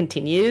thematically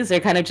continues. They're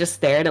kind of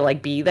just there to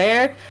like be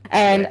there.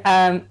 And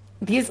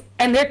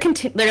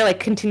they're like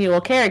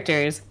continual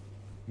characters,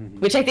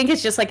 which I think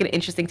is just like an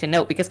interesting to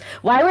note, because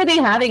why were they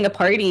having a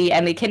party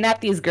and they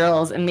kidnapped these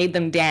girls and made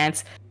them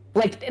dance?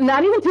 Like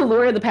not even to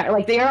lure the power,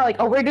 like they are like,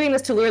 oh, we're doing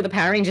this to lure the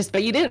Power Rangers,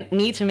 but you didn't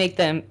need to make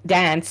them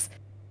dance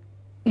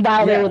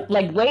while they were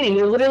like waiting.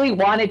 They literally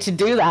wanted to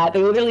do that.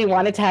 They literally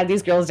wanted to have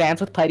these girls dance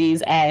with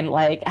putties and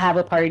like have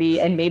a party,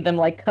 and made them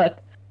like cook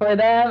for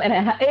them.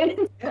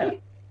 And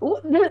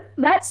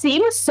that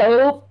scene was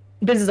so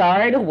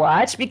bizarre to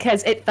watch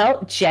because it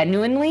felt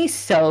genuinely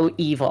so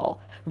evil,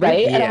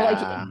 right? And I'm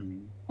like, Yeah.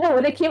 oh,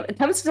 when it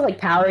comes to like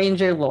Power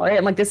Ranger lore,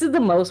 I'm like, this is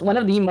one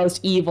of the most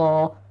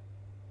evil,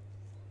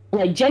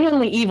 like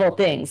genuinely evil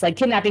things, like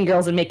kidnapping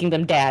girls and making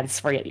them dance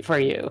for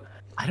you.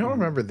 I don't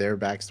remember their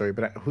backstory,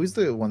 but who's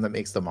the one that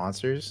makes the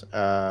monsters?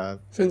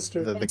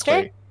 Finster. The Finster?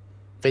 clay.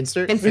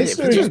 Finster?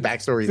 Finster. Finster's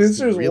backstory is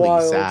Finster's really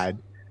wild. sad.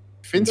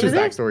 Finster's Is it?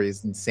 backstory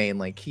is insane.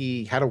 Like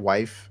he had a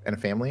wife and a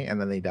family,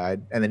 and then they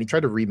died, and then he tried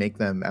to remake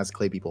them as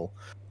clay people,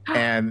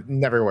 and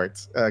never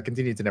worked.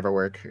 Continued to never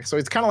work. So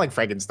it's kind of like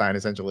Frankenstein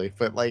essentially,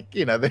 but like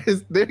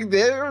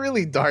they're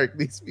really dark.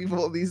 These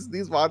people,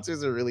 these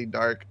monsters are really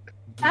dark.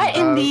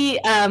 In the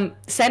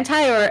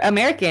Sentai or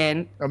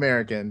American.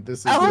 American. This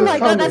is Oh the- my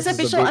god, that's this is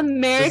the official Boom-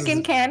 American this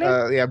is,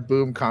 canon. Yeah,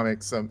 Boom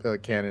Comics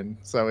canon.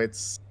 So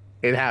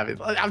it happens.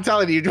 I'm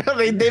telling you,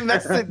 they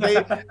mess it.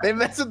 They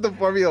mess with the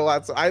formula a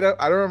lot. So I don't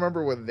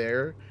remember what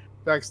their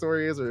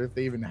backstory is, or if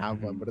they even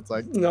have one. But it's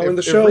like No, if, in the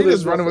if show, Rita's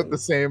there's running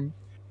nothing.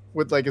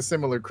 with like a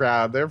similar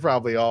crowd, they're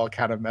probably all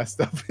kind of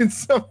messed up in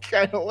some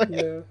kind of way.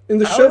 Yeah. In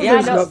the I show, was Yeah,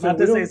 there's no, about nothing.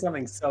 to We say don't-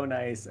 something so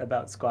nice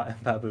about Squat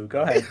and Babu.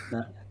 Go ahead.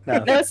 No.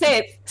 No, say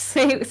it.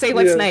 Say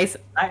what's Yeah. nice.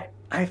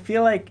 I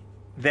feel like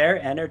their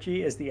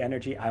energy is the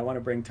energy I want to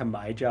bring to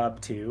my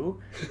job too.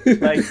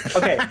 Like,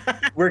 okay,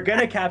 we're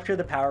gonna capture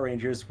the Power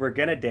Rangers. We're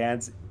gonna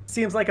dance.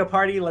 Seems like a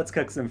party. Let's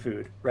cook some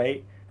food,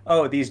 right?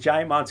 Oh, these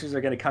giant monsters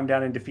are gonna come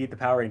down and defeat the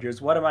Power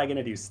Rangers. What am I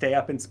gonna do? Stay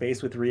up in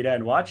space with Rita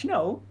and watch?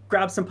 No,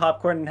 grab some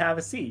popcorn and have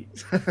a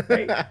seat.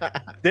 Right?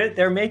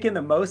 They're making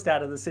the most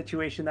out of the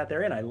situation that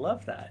they're in. I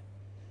love that.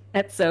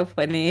 That's so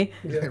funny.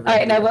 Yeah. All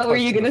right, now what were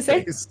you gonna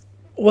say?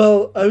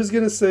 Well, I was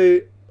gonna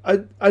say I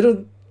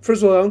don't.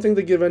 First of all, I don't think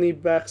they give any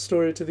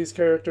backstory to these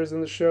characters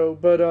in the show,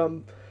 but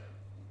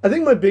I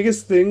think my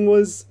biggest thing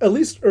was, at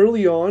least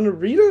early on,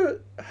 Rita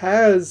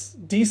has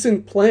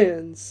decent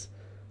plans.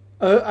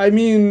 I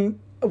mean,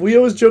 we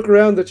always joke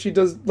around that she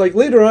does, like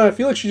later on, I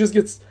feel like she just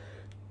gets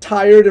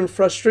tired and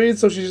frustrated,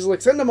 so she's just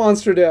like, send a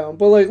monster down.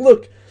 But like,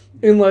 look,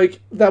 in like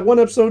that one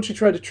episode, she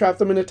tried to trap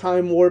them in a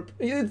time warp.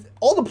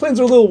 All the plans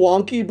are a little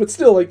wonky, but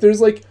still, like,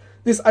 there's like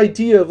this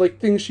idea of like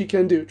things she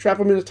can do. Trap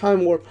them in a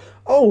time warp.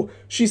 Oh,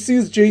 she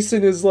sees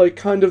Jason as like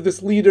kind of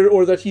this leader,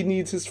 or that he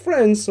needs his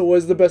friends, so what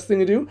is the best thing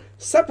to do?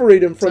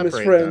 Separate him from his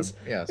Separate friends.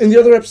 them, yes. In the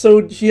other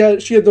episode, she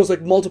had those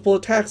like multiple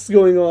attacks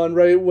going on,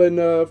 right? When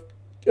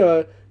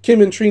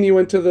Kim and Trini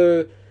went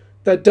to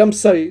that dump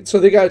site, so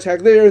they got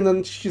attacked there, and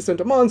then she sent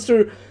a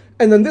monster.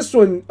 And then this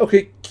one,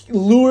 okay,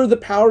 lure the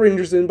Power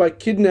Rangers in by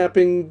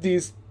kidnapping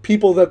these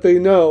people that they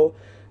know.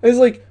 And it's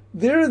like,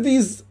 there are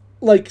these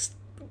like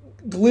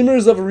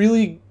glimmers of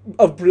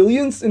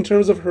brilliance in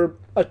terms of her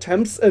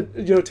attempts at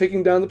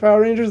taking down the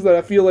Power Rangers that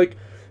I feel like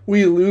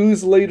we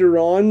lose later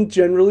on,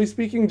 generally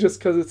speaking, just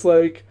because it's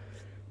like,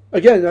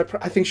 again,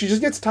 I think she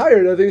just gets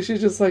tired. I think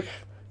she's just like,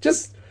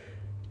 just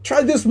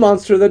try this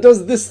monster that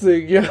does this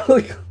thing,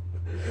 like.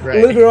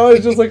 Right. Later on,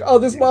 it's just like, oh,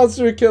 this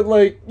monster can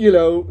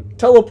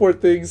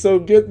teleport things.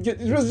 So it's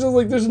just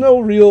like there's no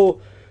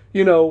real,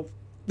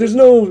 there's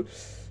no.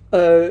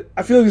 I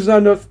feel like there's not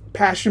enough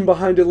passion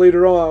behind it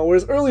later on.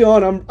 Whereas early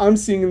on, I'm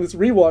seeing in this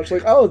rewatch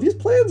like, oh, these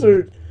plans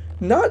are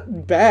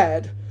not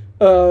bad.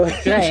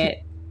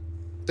 Right.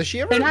 Does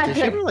she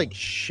ever like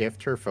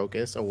shift her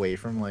focus away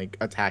from like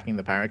attacking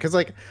the Power Rangers? Because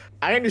like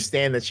I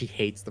understand that she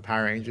hates the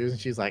Power Rangers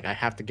and she's like, I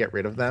have to get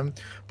rid of them.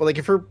 But like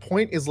if her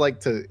point is like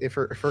if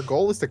her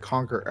goal is to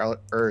conquer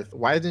Earth,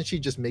 why isn't she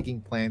just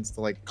making plans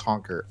to like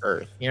conquer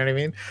Earth? You know what I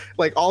mean?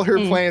 Like all her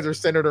plans are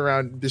centered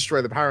around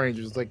destroy the Power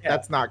Rangers. Like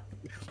that's not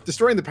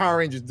destroying the Power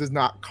Rangers does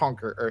not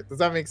conquer Earth. Does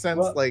that make sense?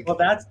 Well,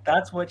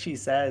 that's what she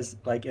says.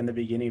 Like in the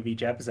beginning of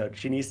each episode,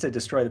 she needs to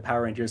destroy the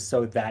Power Rangers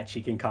so that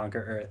she can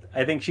conquer Earth.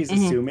 I think she's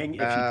assuming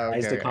if she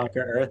tries to conquer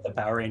Earth, the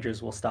Power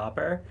Rangers will stop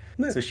her.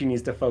 So she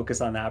needs to focus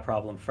on that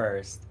problem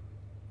first.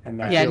 And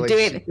I'm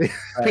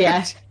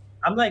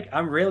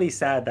really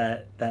sad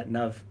that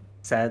Nuv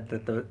said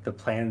that the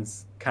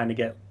plans kind of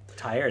get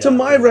tired. To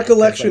my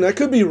recollection, I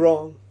could be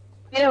wrong.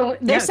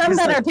 There's some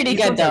that are pretty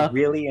good though.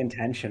 Really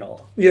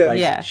intentional.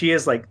 Yeah. She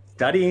is like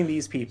studying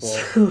these people,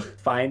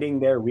 finding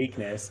their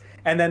weakness,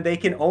 and then they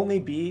can only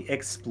be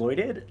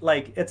exploited.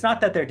 Like it's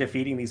not that they're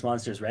defeating these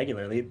monsters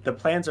regularly. The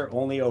plans are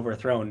only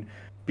overthrown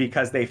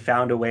because they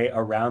found a way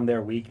around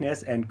their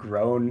weakness and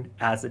grown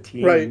as a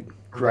team,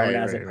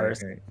 as a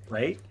person,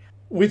 right?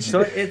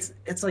 So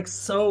it's like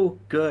so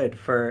good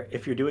for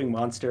if you're doing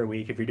Monster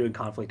Week, if you're doing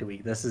Conflict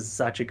Week. This is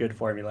such a good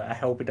formula. I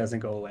hope it doesn't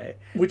go away.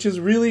 Which is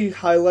really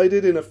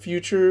highlighted in a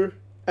future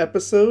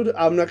episode.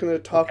 I'm not going to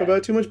talk about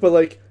it too much, but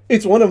like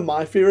it's one of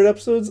my favorite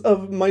episodes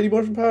of Mighty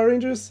Morphin Power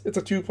Rangers. It's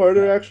a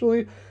 2-parter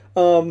actually,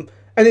 and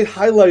it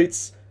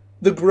highlights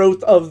the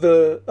growth of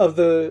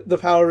the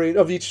Power Range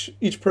of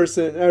each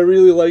person. I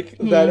really like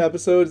that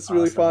episode. It's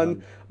really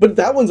fun. But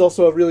that one's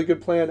also a really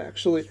good plan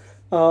actually.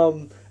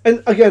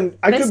 And again,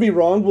 I could be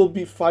wrong. We'll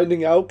be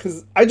finding out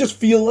because I just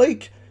feel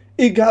like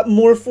it got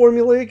more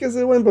formulaic as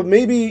it went. But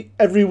maybe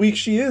every week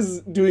she is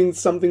doing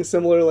something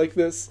similar like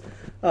this.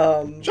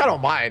 Which I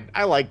don't mind.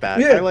 I like that.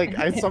 Yeah.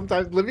 I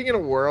sometimes living in a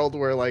world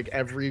where like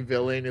every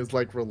villain is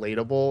like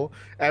relatable.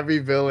 Every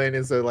villain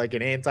is like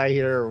an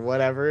anti-hero or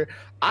whatever.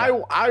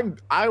 Yeah.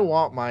 I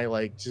want my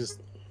like just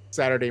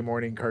Saturday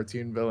morning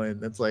cartoon villain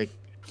that's like,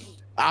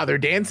 they're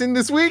dancing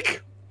this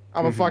week.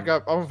 I'm gonna fuck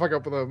up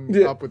with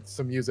them up with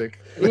some music.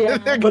 Yeah.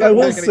 But I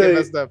will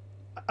say,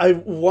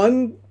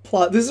 one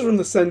plot. This is from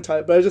the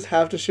Sentai, but I just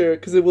have to share it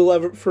because it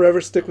will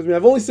forever stick with me.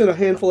 I've only seen a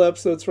handful of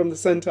episodes from the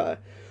Sentai,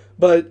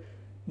 but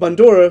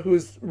Bandora,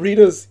 who's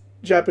Rita's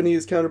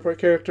Japanese counterpart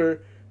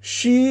character,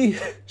 she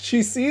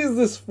sees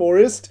this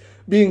forest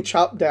being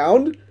chopped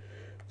down,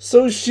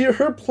 so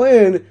her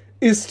plan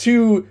is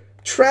to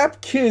trap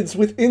kids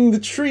within the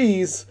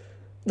trees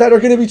that are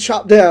going to be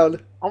chopped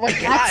down. Oh my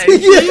god!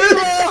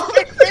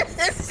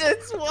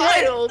 It's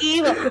wild.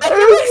 Evil. I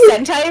feel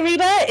like Sentai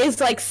Rita is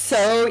like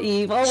so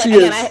evil.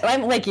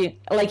 I'm like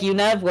you,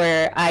 Nev,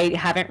 where I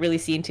haven't really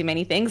seen too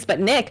many things. But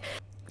Nick,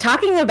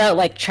 talking about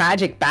like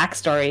tragic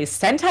backstories,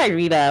 Sentai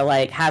Rita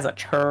like has a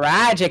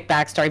tragic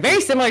backstory,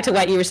 very similar to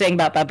what you were saying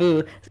about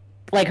Babu.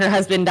 Like her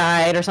husband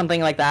died or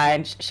something like that,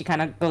 and she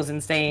kind of goes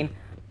insane.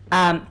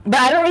 But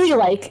I don't really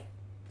like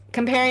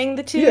comparing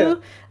the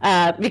two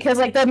because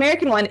like the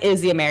American one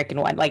is the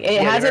American one. Like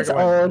it has its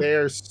own. They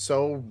are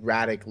so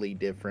radically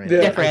different.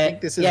 Different. I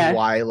think this is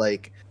why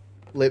like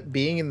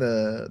being in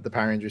the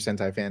Power Ranger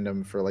Sentai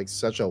fandom for like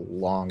such a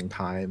long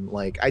time.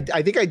 Like I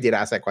think I did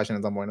ask that question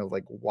at some point of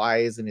like, why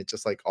isn't it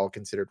just like all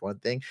considered one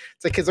thing?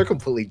 It's like because they're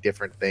completely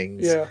different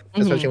things. Yeah.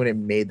 Especially when it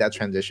made that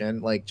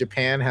transition. Like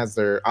Japan has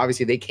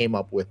obviously they came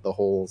up with the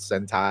whole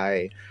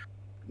Sentai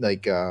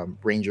like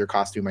Ranger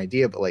costume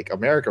idea, but like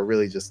America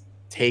really just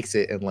takes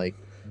it and like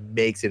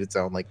makes it its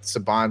own. Like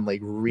Saban like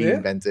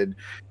reinvented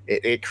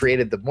it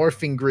created the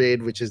morphing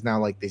grid, which is now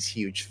like this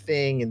huge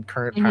thing in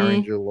current Power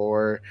Ranger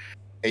lore.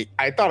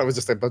 I thought it was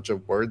just a bunch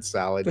of word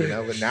salad,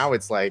 but now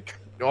it's like,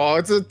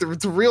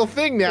 it's a real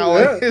thing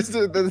now.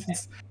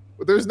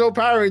 There's no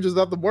Power Rangers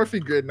without the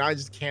morphing grid. Now I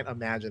just can't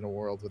imagine a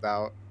world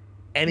without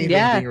anything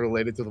being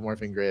related to the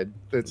morphing grid.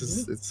 It's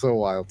just, it's so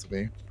wild to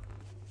me.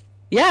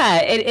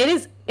 Yeah, it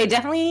is. It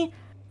definitely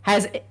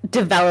has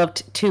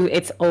developed to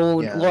its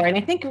own lore. And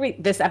I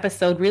think this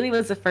episode really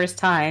was the first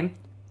time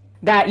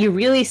that you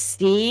really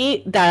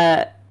see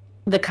the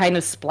kind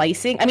of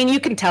splicing. I mean, you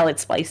can tell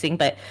it's splicing,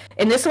 but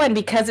in this one,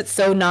 because it's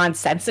so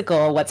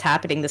nonsensical, what's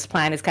happening, this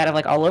plan is kind of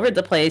like all over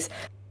the place,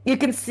 you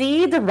can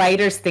see the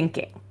writers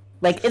thinking.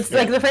 Like, it's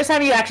like the first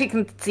time you actually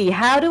can see,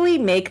 how do we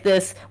make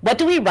this, what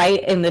do we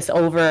write in this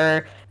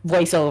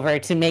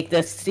voiceover to make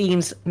the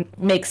scenes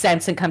make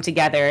sense and come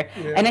together?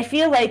 And I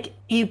feel like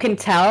you can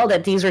tell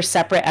that these are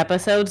separate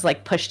episodes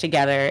like pushed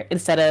together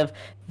instead of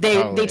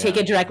They take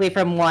it directly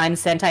from one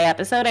Sentai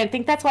episode. I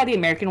think that's why the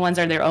American ones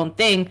are their own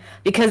thing,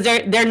 because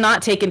they're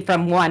not taken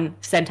from one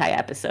Sentai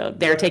episode.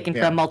 They're taken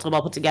from multiple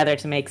put together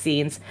to make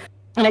scenes.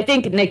 And I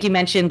think Nick, you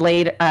mentioned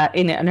Blade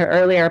in an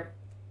earlier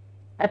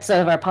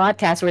episode of our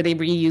podcast where they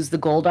reuse the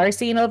Goldar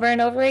scene over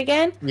and over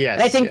again. Yes,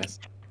 and I think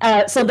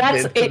so.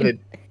 That's it.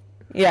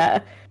 Yeah,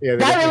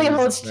 that really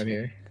holds.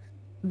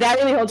 That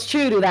really holds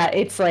true to that.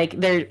 It's like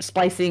they're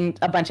splicing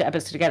a bunch of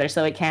episodes together,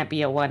 so it can't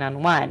be a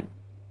one-on-one.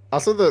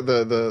 Also,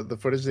 the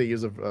footage they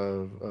use of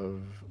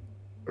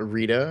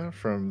Rita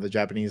from the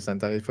Japanese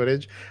Sentai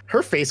footage,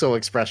 her facial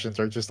expressions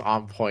are just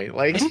on point.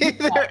 Like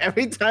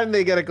every time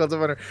they get a close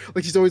up on her,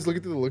 like she's always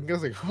looking through the looking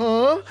glass, like,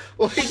 huh?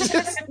 Like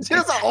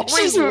just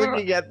always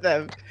looking at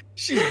them.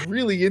 She's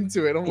really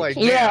into it. I'm like,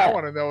 yeah, I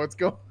want to know what's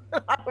going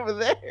on over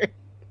there.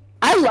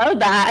 I love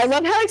that. I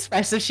love how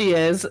expressive she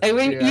is. I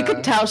mean, you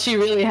can tell she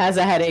really has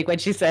a headache when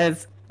she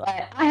says,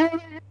 like, I have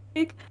a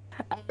headache.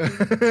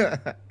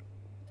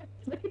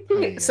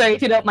 So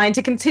if you don't mind,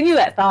 to continue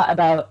that thought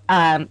about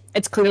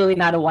it's clearly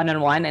not a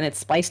one-on-one and it's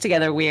spliced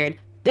together weird.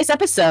 This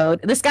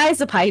episode, this guy is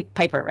the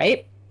Piper,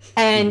 right?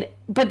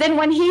 But then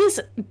when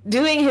he's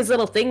doing his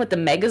little thing with the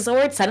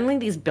Megazord, suddenly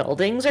these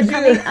buildings are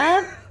coming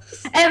up.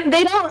 And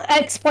they don't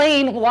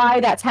explain why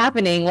that's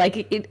happening.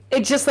 Like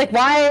it's just like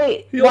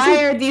why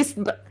are these?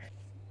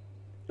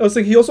 I was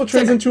like, he also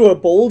turns into a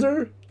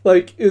boulder.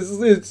 Like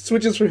it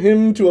switches from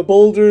him to a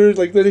boulder.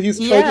 Like that he's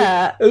trying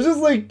to. It was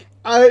just like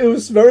it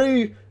was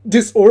very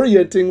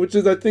disorienting, which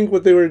is I think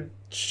what they were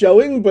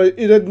showing, but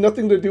it had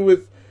nothing to do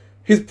with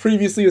his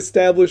previously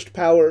established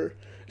power.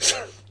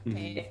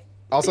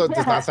 Also, it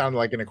does not sound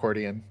like an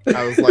accordion.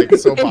 I was like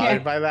so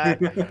bothered by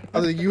that. I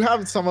was like, you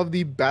have some of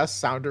the best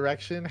sound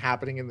direction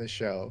happening in the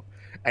show,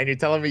 and you're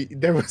telling me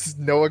there was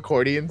no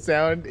accordion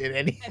sound in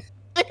any.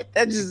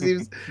 That just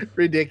seems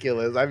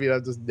ridiculous. I mean,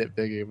 I'm just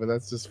nitpicking, but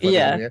that's just funny.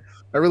 Yeah.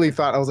 I really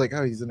thought I was like,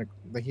 oh, he has an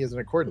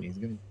accordion. He's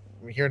gonna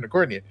hear an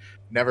accordion.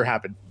 Never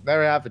happened.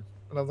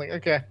 And I was like,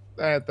 okay,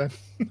 all right then.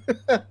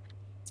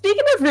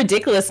 Speaking of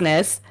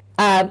ridiculousness,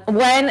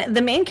 when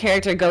the main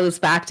character goes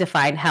back to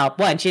find help,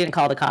 one, she didn't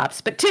call the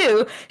cops, but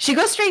two, she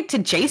goes straight to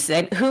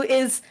Jason, who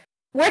is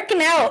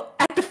working out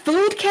at the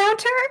food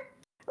counter.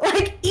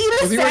 Like, eat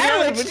a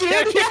sandwich,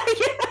 dude. Yeah.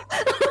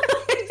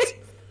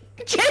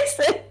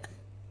 Jason.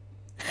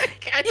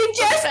 You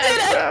just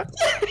did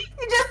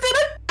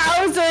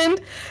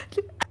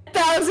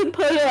 1,000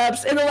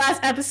 push-ups in the last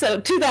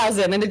episode,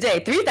 2,000 in a day,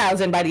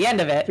 3,000 by the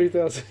end of it.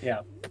 3,000.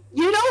 Yeah.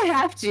 You don't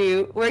have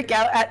to work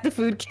out at the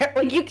food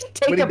counter. Like, you can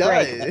take a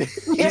break.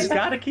 He's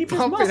got to keep his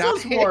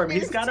muscles warm.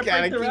 He's got to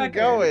break the record.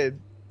 Going.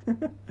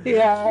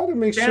 Yeah. Got to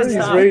make sure he's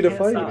ready to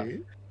fight.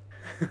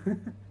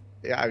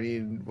 Yeah, I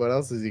mean, what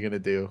else is he gonna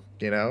do?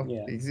 You know,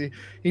 yeah.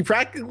 He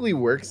practically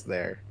works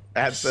there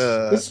at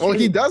the. Well,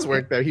 he does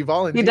work there. He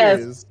volunteers. He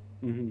does.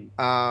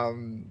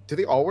 Mm-hmm. Do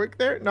they all work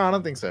there? No, I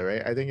don't think so.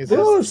 Right? I think it's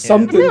just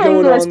something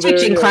going on there.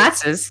 Teaching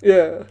classes.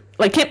 Yeah.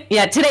 Like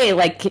today,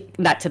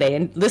 not today.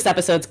 In this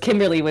episode's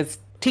Kimberly was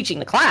teaching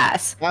the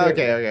class.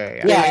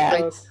 Okay.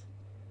 Yeah.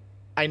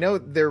 I know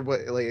there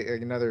was like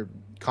another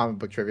comic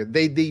book trivia.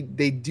 They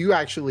do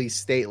actually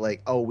state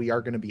like, oh, we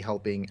are going to be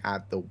helping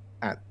at the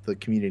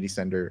community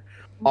center.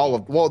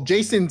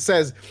 Jason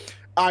says,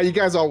 you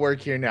guys all work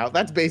here now.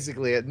 That's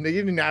basically it. And they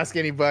didn't ask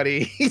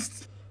anybody.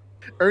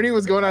 Ernie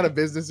was going out of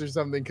business or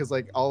something because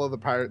like all of the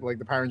Power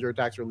Ranger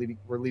attacks were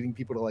leading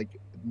people to like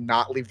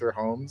not leave their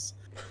homes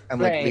and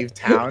like leave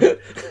town.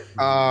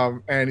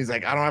 And he's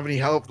like, I don't have any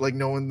help. Like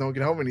no one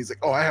can help me. And he's like,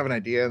 oh, I have an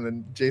idea. And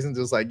then Jason's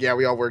just like, yeah,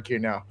 we all work here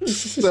now.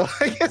 So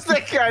I guess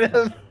that kind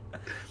of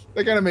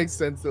makes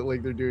sense that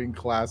like they're doing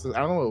classes. I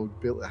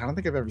don't know. I don't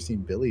think I've ever seen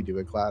Billy do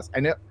a class.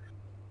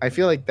 I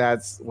feel like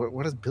that's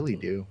what does Billy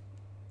do?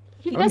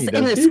 He does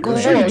in the school.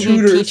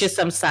 He teaches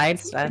some side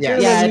stuff.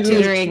 Yeah,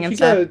 tutoring and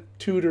stuff. He's a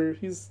tutor.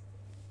 He's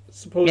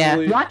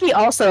supposedly. Yeah, Rocky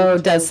also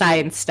does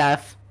science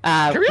stuff.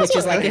 Which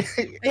is like,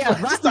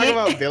 let's talk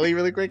about Billy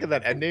really quick and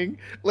that ending.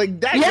 Like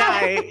that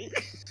guy.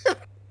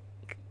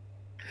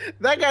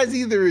 That guy's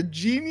either a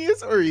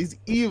genius or he's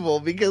evil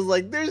because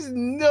like there's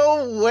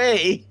no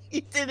way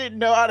he didn't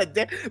know how to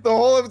dance. The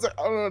whole episode,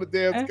 I don't know how to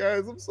dance,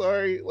 guys. I'm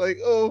sorry. Like,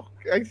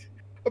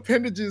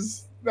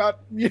 appendages,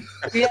 not.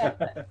 Yeah.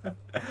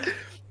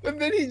 And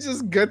then he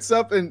just guts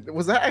up, and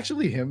was that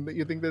actually him? That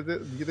you think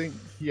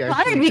he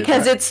actually? Probably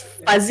because it's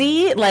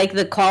fuzzy. Like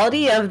the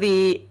quality of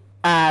the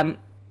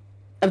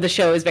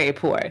show is very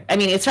poor. I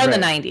mean, it's from the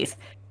 '90s.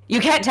 You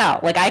can't tell.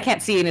 Like I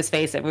can't see in his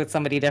face if it's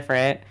somebody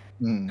different.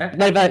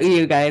 What about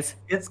you guys?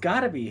 It's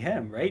got to be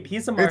him, right?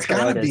 He's a martial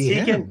artist.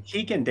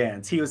 He can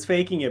dance. He was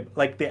faking it.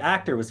 Like the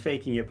actor was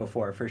faking it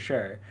before, for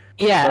sure.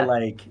 Yeah. But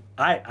like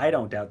I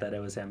don't doubt that it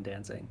was him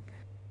dancing.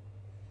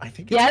 I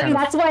think. Yeah, I mean,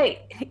 that's why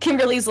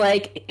Kimberly's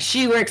like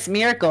she works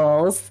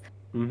miracles,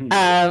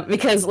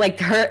 Because like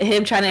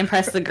him trying to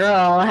impress the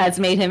girl has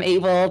made him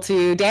able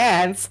to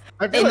dance.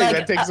 I feel And, like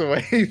like, that takes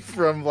away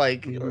from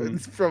like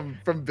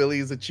from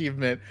Billy's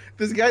achievement.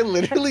 This guy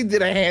literally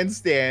did a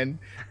handstand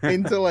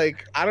into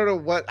like I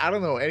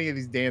don't know any of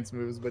these dance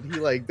moves, but he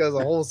like does a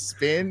whole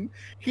spin.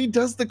 He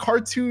does the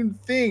cartoon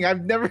thing.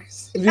 I've never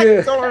seen. Yeah.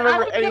 I don't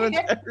remember anyone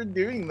ever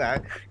doing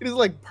that. It is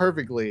like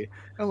perfectly.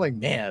 I'm like,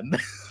 man,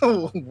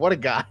 what a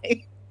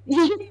guy.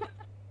 Kimberly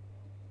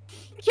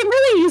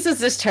uses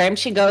this term.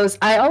 She goes,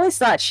 I always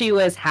thought she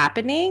was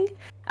happening.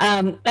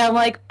 And I'm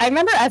like, I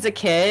remember as a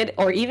kid,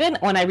 or even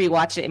when I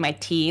rewatched it in my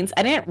teens,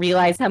 I didn't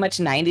realize how much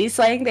 90s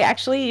slang they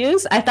actually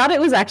use. I thought it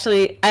was I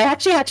actually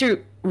had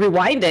to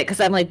rewind it because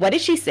I'm like, what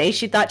did she say?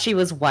 She thought she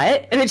was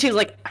what? And then she was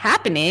like,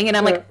 happening. And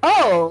I'm like,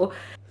 oh.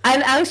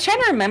 And I was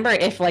trying to remember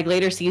if like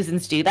later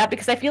seasons do that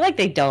because I feel like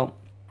they don't.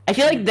 I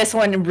feel like this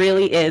one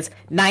really is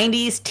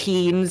 90s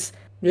teens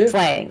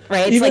slang,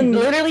 right? It's like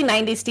literally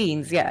 90s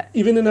teens, yeah.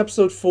 Even in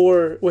episode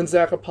 4, when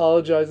Zach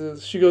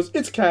apologizes, she goes,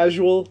 "It's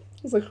casual."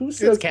 I was like, who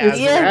says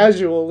it's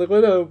casual? Like,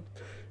 what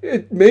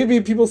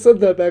maybe people said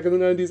that back in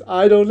the 90s.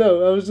 I don't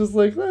know. I was just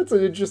like, that's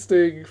an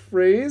interesting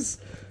phrase.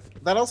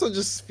 That also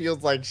just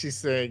feels like she's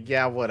saying,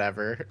 yeah,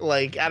 whatever.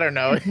 Like, I don't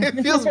know.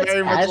 It feels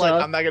very much like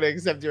I'm not going to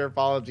accept your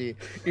apology,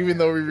 even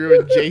though we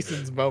ruined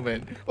Jason's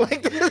moment.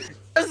 Like,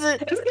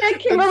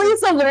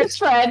 Kimberly's the worst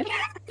friend.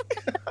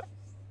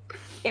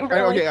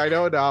 Okay, I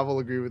know Nav will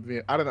agree with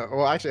me. I don't know.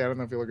 Well, actually, I don't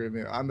know if you'll agree with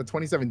me. On the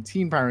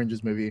 2017 Power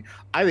Rangers movie,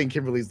 I think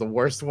Kimberly's the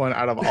worst one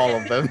out of all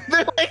of them.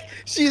 They're like,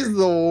 she's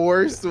the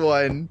worst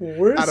one.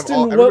 Worst out of in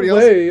all. what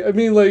way? I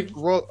mean, like...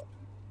 Well,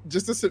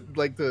 just to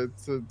like to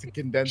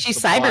condense. She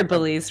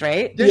cyberbullies,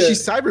 right? Yeah, she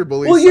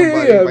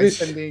cyberbullies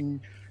somebody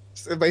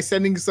by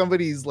sending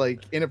somebody's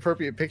like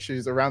inappropriate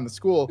pictures around the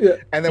school,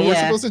 and then we're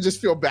supposed to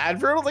just feel bad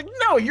for her. I was like,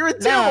 no, you're a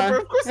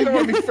terrible. Of course, I don't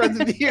want to be friends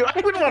with you.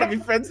 I wouldn't want to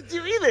be friends with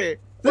you either.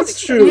 That's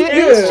true.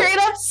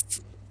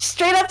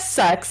 Straight up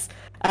sucks.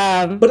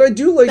 But I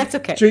do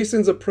like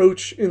Jason's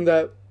approach in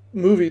that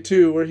movie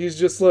too, where he's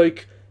just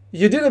like,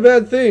 "You did a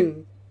bad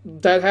thing.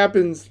 That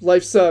happens.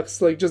 Life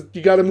sucks. Like, just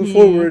you got to move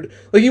forward."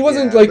 Like he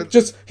wasn't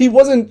he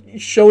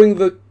wasn't showing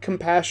the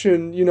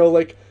compassion. You know,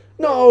 like,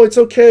 no, it's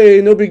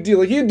okay, no big deal.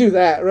 Like he'd do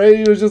that, right?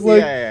 He was just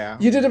like,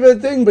 you did a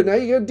bad thing, but now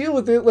you gotta deal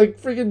with it.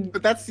 Like freaking.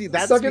 But that's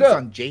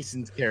on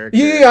Jason's character.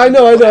 Yeah, I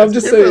know. I'm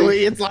just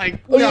saying. It's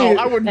like, no,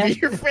 I wouldn't be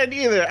your friend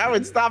either. I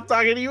would stop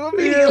talking to you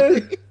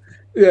immediately.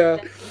 Yeah.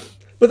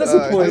 But that's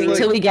the point.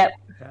 Until we get.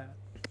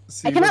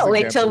 I cannot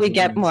wait till we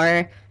get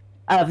more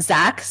of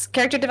Zach's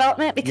character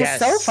development because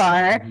so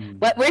far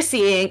what we're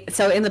seeing,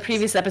 so in the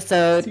previous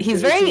episode,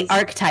 he's very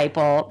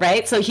archetypal,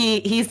 right? So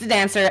he's the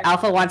dancer.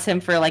 Alpha wants him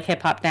for like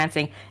hip hop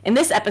dancing. In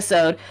this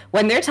episode,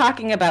 when they're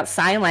talking about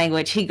sign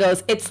language, he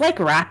goes, "It's like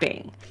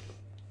rapping."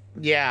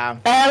 Yeah.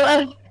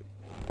 Power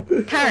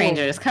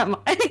Rangers, come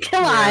on.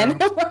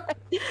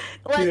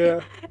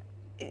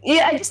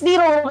 Yeah, I just need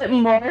a little bit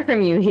more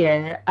from you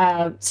here.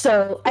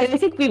 So I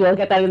think we will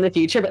get that in the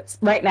future, but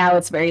right now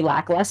it's very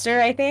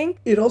lackluster, I think.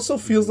 It also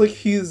feels like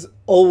he's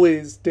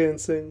always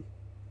dancing.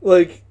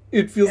 Like,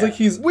 it feels like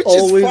he's Which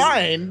always... is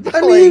fine.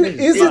 I mean,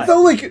 is it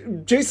though?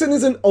 Like, Jason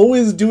isn't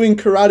always doing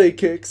karate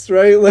kicks,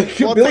 right? Like,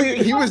 well,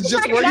 Billy... He was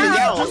just working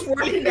out.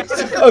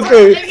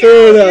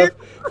 Okay,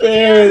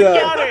 fair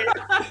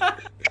enough.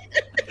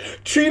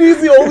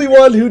 Trini's the only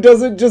one who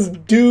doesn't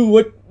just do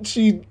what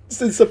she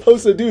is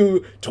supposed to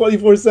do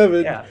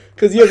 24/7. Yeah.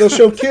 Because they'll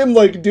show Kim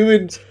like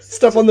doing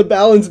stuff on the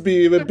balance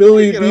beam and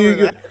Billy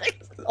being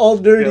all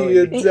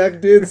nerdy and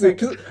Zach dancing.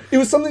 Because it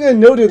was something I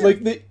noted.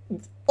 Like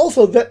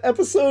also that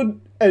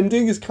episode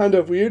ending is kind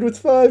of weird with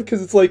 5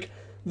 because it's like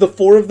the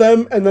 4 of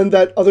them and then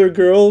that other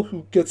girl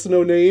who gets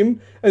no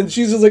name and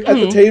she's just like at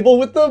the table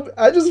with them.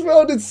 I just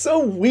found it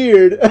so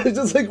weird. I was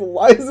just like,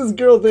 why is this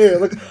girl there?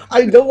 Like,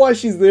 I know why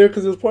she's there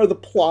because it was part of the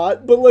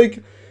plot, but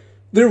like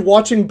they're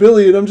watching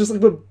Billy and I'm just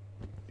like, but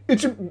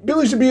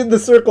Billy should be in the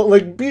circle.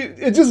 Like,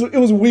 it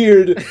was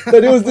weird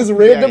that it was this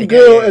random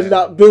girl and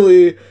not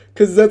Billy,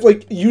 because that's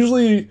like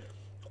usually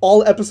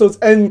all episodes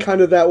end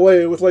kind of that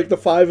way with like the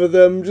 5 of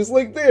them just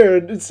like there.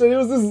 Instead, it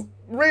was this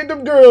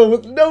random girl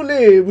with no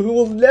name who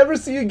we'll never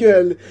see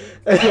again.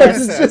 And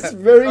it's just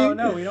very. Oh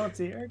no, we don't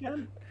see her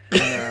again.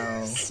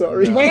 No.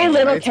 Sorry. Very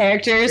little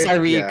characters are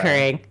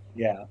reoccurring.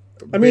 Yeah.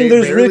 I mean,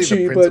 there's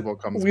Richie, but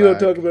we don't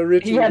talk about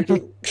Richie. Yeah,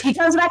 he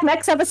comes back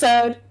next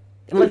episode.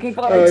 Looking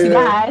forward to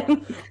that.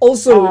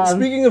 Also,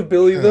 speaking of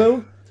Billy,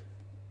 though,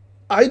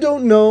 I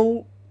don't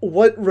know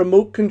what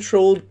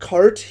remote-controlled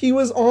cart he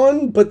was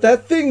on, but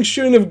that thing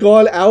shouldn't have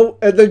gone out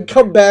and then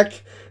come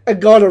back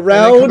and gone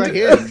around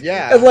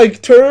and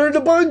like turned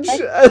a bunch.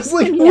 I was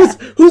like,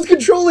 who's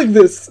controlling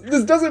this?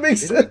 This doesn't make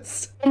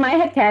sense. In my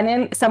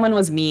headcanon, someone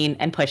was mean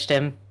and pushed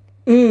him.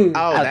 Oh,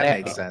 that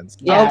makes sense.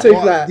 Yeah. I'll take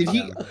that. Did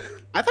he?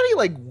 I thought he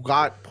like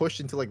got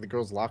pushed into like the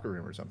girls' locker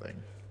room or something.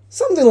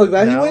 Something like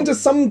that. No? He went into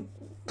some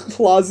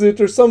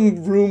closet or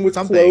some room with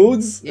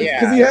clothes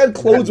because he had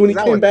clothes when he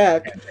came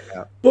back.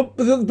 But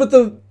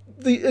the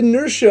the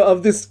inertia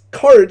of this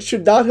cart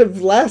should not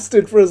have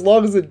lasted for as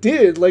long as it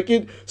did. Like,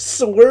 it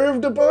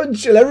swerved a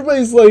bunch, and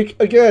everybody's like,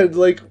 again,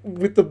 like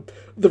with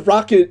the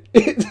rocket,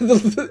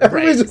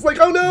 everybody's just like,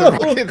 oh no!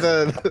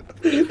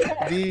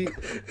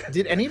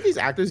 Did any of these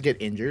actors get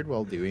injured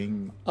while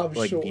doing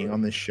being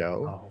on the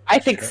show? I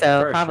think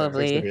so, For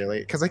probably.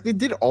 Because like they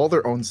did all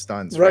their own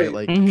stunts, Right. right?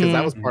 Like because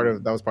that Mhm. was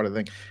part of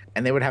the thing,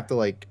 and they would have to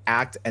like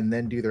act and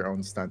then do their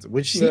own stunts,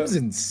 which seems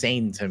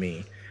insane to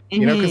me.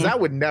 You know, because Mhm. that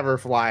would never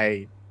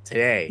fly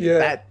today.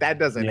 Yeah. That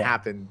doesn't Yeah.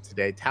 happen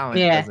today. Talent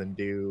Yeah. doesn't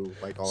do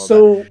like all of that.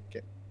 So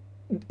Okay.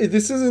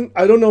 this isn't,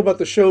 I don't know about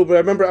the show, but I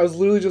remember I was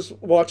literally just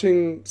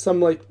watching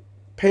some like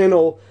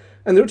panel,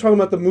 and they were talking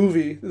about the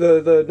movie,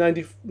 the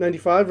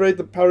 95, right?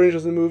 The Power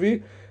Rangers the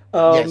movie.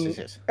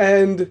 Yes.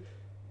 And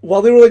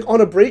while they were like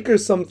on a break or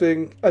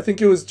something, I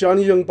think it was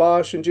Johnny Young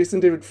Bosch and Jason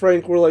David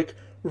Frank were like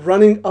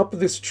running up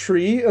this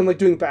tree and like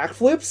doing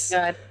backflips.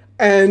 God.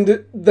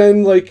 And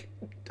then like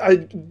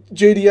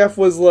JDF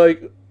was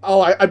like,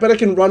 oh, I bet I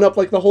can run up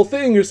like the whole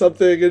thing or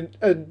something.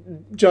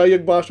 And Johnny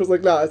Young Bosch was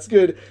like, nah, it's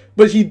good.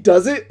 But he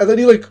does it, and then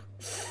he like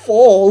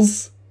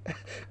falls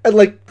and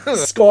like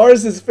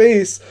scars his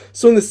face.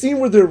 So in the scene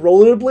where they're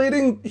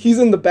rollerblading, he's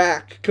in the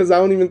back because I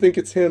don't even think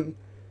it's him.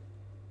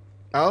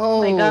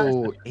 Oh, my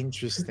God.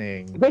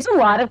 interesting. There's a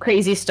lot of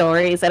crazy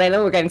stories, and I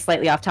know we're getting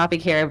slightly off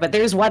topic here, but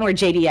there's one where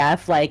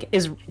JDF like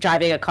is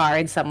driving a car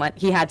and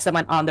he had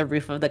someone on the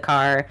roof of the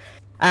car,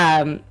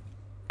 and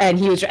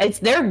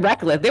they're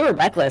reckless. They were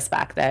reckless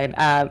back then.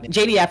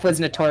 JDF was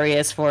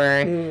notorious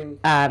for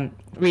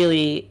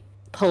really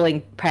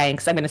pulling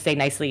pranks. I'm going to say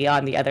nicely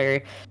on the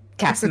other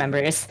cast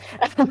members.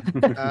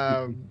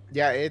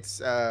 Yeah,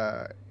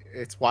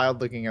 it's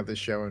wild looking at the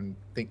show and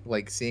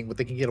seeing what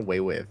they can get away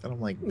with, and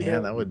I'm like,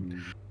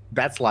 man,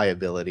 that's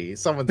liability.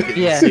 Someone's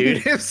getting Yeah.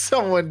 sued if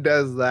someone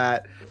does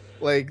that.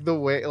 Like the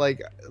way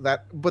like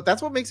that, but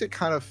that's what makes it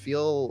kind of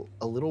feel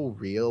a little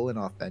real and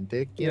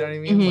authentic. You know what I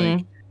mean?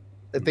 Mhm.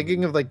 Like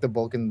thinking of like the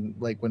Bulk and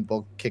like when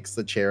Bulk kicks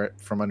the chair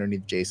from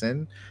underneath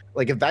Jason.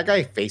 Like if that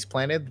guy face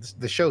planted,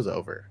 the show's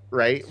over,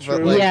 right? True.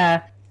 But like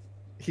Yeah.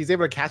 he's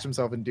able to catch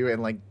himself and do it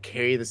and like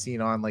carry the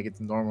scene on like it's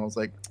normal. It's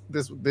like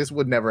this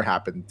would never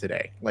happen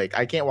today. Like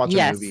I can't watch a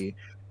Yes. movie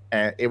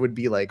and it would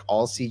be like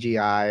all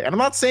CGI. And I'm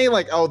not saying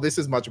like, oh, this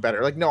is much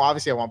better. Like, no,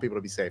 obviously I want people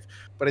to be safe.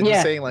 But I'm Yeah.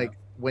 just saying like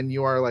when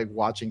you are like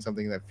watching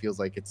something that feels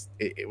like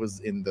it was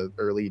in the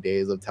early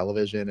days of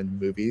television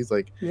and movies,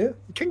 like Yeah. you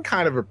can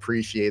kind of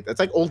appreciate that's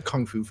like old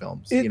kung fu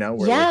films, It- you know,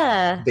 where like,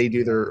 Yeah. they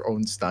do their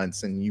own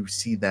stunts and you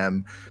see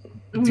them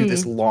do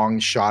this long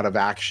shot of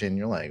action.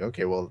 You're like,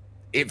 okay, well,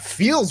 it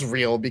feels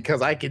real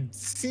because I can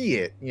see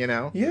it, you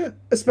know? Yeah. I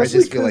Especially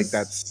just feel like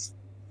that's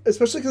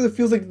especially because it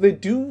feels like they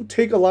do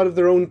take a lot of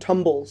their own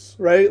tumbles,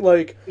 right?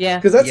 Like, Yeah.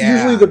 because that's Yeah.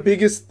 usually the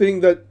biggest thing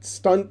that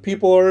stunt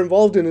people are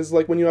involved in is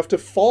like when you have to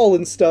fall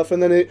and stuff,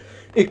 and then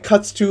it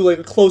cuts to like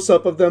a close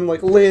up of them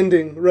like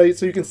landing, right?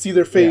 So you can see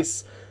their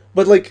face.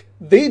 But like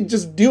they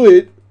just do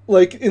it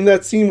like in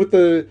that scene with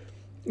the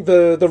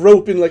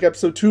rope in like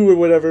episode 2 or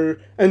whatever,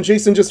 and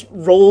Jason just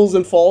rolls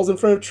and falls in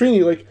front of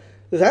Trini. Like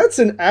that's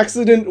an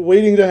accident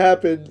waiting to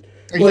happen.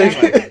 Like,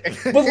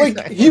 Exactly. but like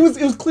it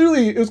was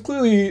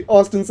clearly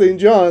Austin St.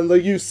 John.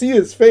 Like you see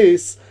his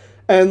face,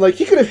 and like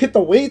he could have hit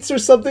the weights or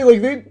something.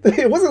 Like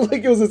it wasn't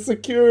like it was a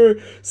secure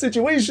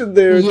situation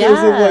there in terms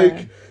of Yeah.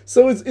 like.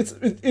 So it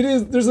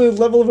is. There's a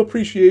level of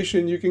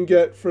appreciation you can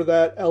get for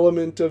that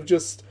element of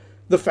just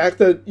the fact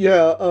that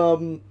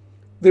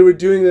they were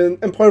doing it.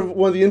 And part of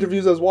one of the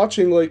interviews I was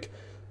watching, like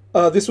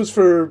this was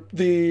for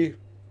the.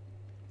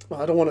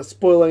 I don't want to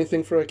spoil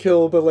anything for a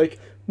kill, but like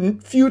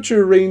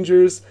future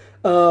Rangers.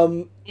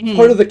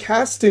 Part of the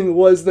casting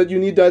was that you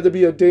need to either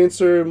be a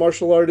dancer,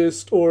 martial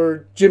artist,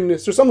 or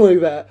gymnast, or something like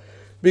that,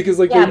 because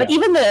like Yeah, they- but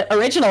even the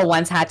original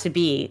ones had to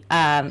be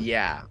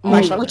yeah.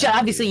 martial, which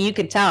obviously you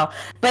could tell.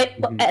 But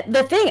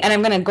the thing, and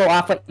I'm going to go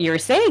off what you were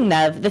saying,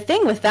 Nev, the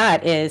thing with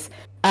that is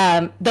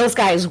those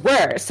guys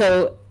were.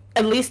 So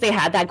at least they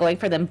had that going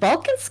for them.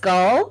 Bulk and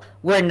Skull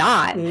were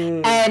not.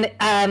 And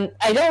I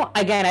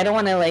don't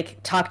want to like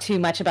talk too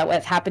much about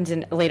what happens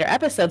in later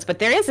episodes, but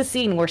there is a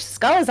scene where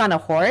Skull is on a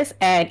horse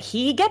and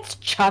he gets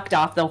chucked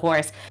off the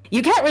horse.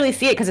 You can't really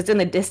see it because it's in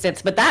the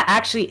distance, but that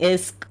actually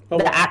is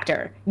the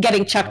actor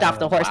getting chucked off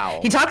the horse. wow.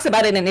 He talks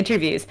about it in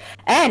interviews.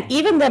 And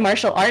even the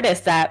martial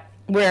artists that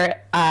were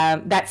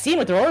that scene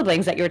with the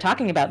rollerblades that you were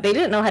talking about, they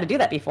didn't know how to do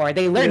that before.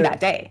 They learned that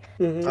day.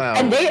 Oh,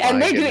 And they're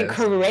my doing goodness.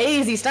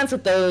 crazy stunts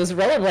with those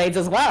rollerblades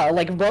as well,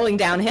 like rolling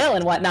downhill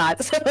and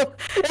whatnot. So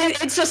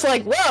it's just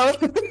like, whoa.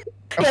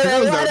 There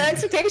are a lot of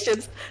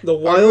expectations. the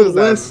was Wild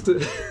that? West.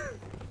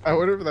 I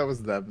wonder if that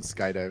was them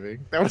skydiving.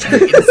 That would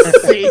be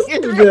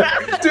insane. Dude,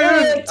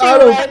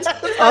 Too much.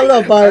 I'm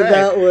not buying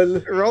that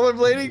one.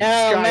 Rollerblading,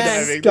 Oh,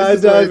 man. skydiving. This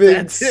is what Skydiving,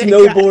 it's at.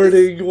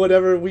 snowboarding,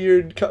 whatever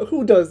weird.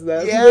 Who does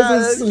that? Yeah, Who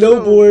does a that's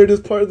snowboard as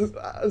part of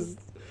this?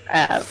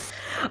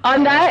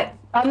 On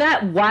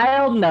that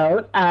wild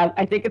note,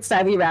 I think it's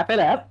time we wrap it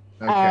up.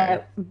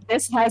 Okay.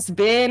 This has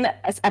been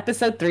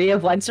episode 3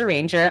 of Once a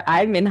Ranger.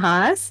 I'm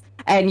Minhas.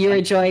 And you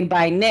were joined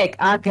by Nick,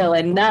 Akil,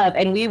 and Nub,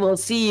 and we will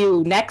see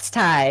you next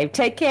time.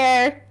 Take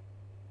care.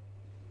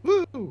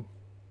 Woo!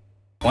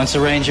 Once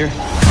a Ranger,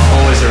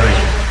 Always a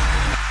ranger.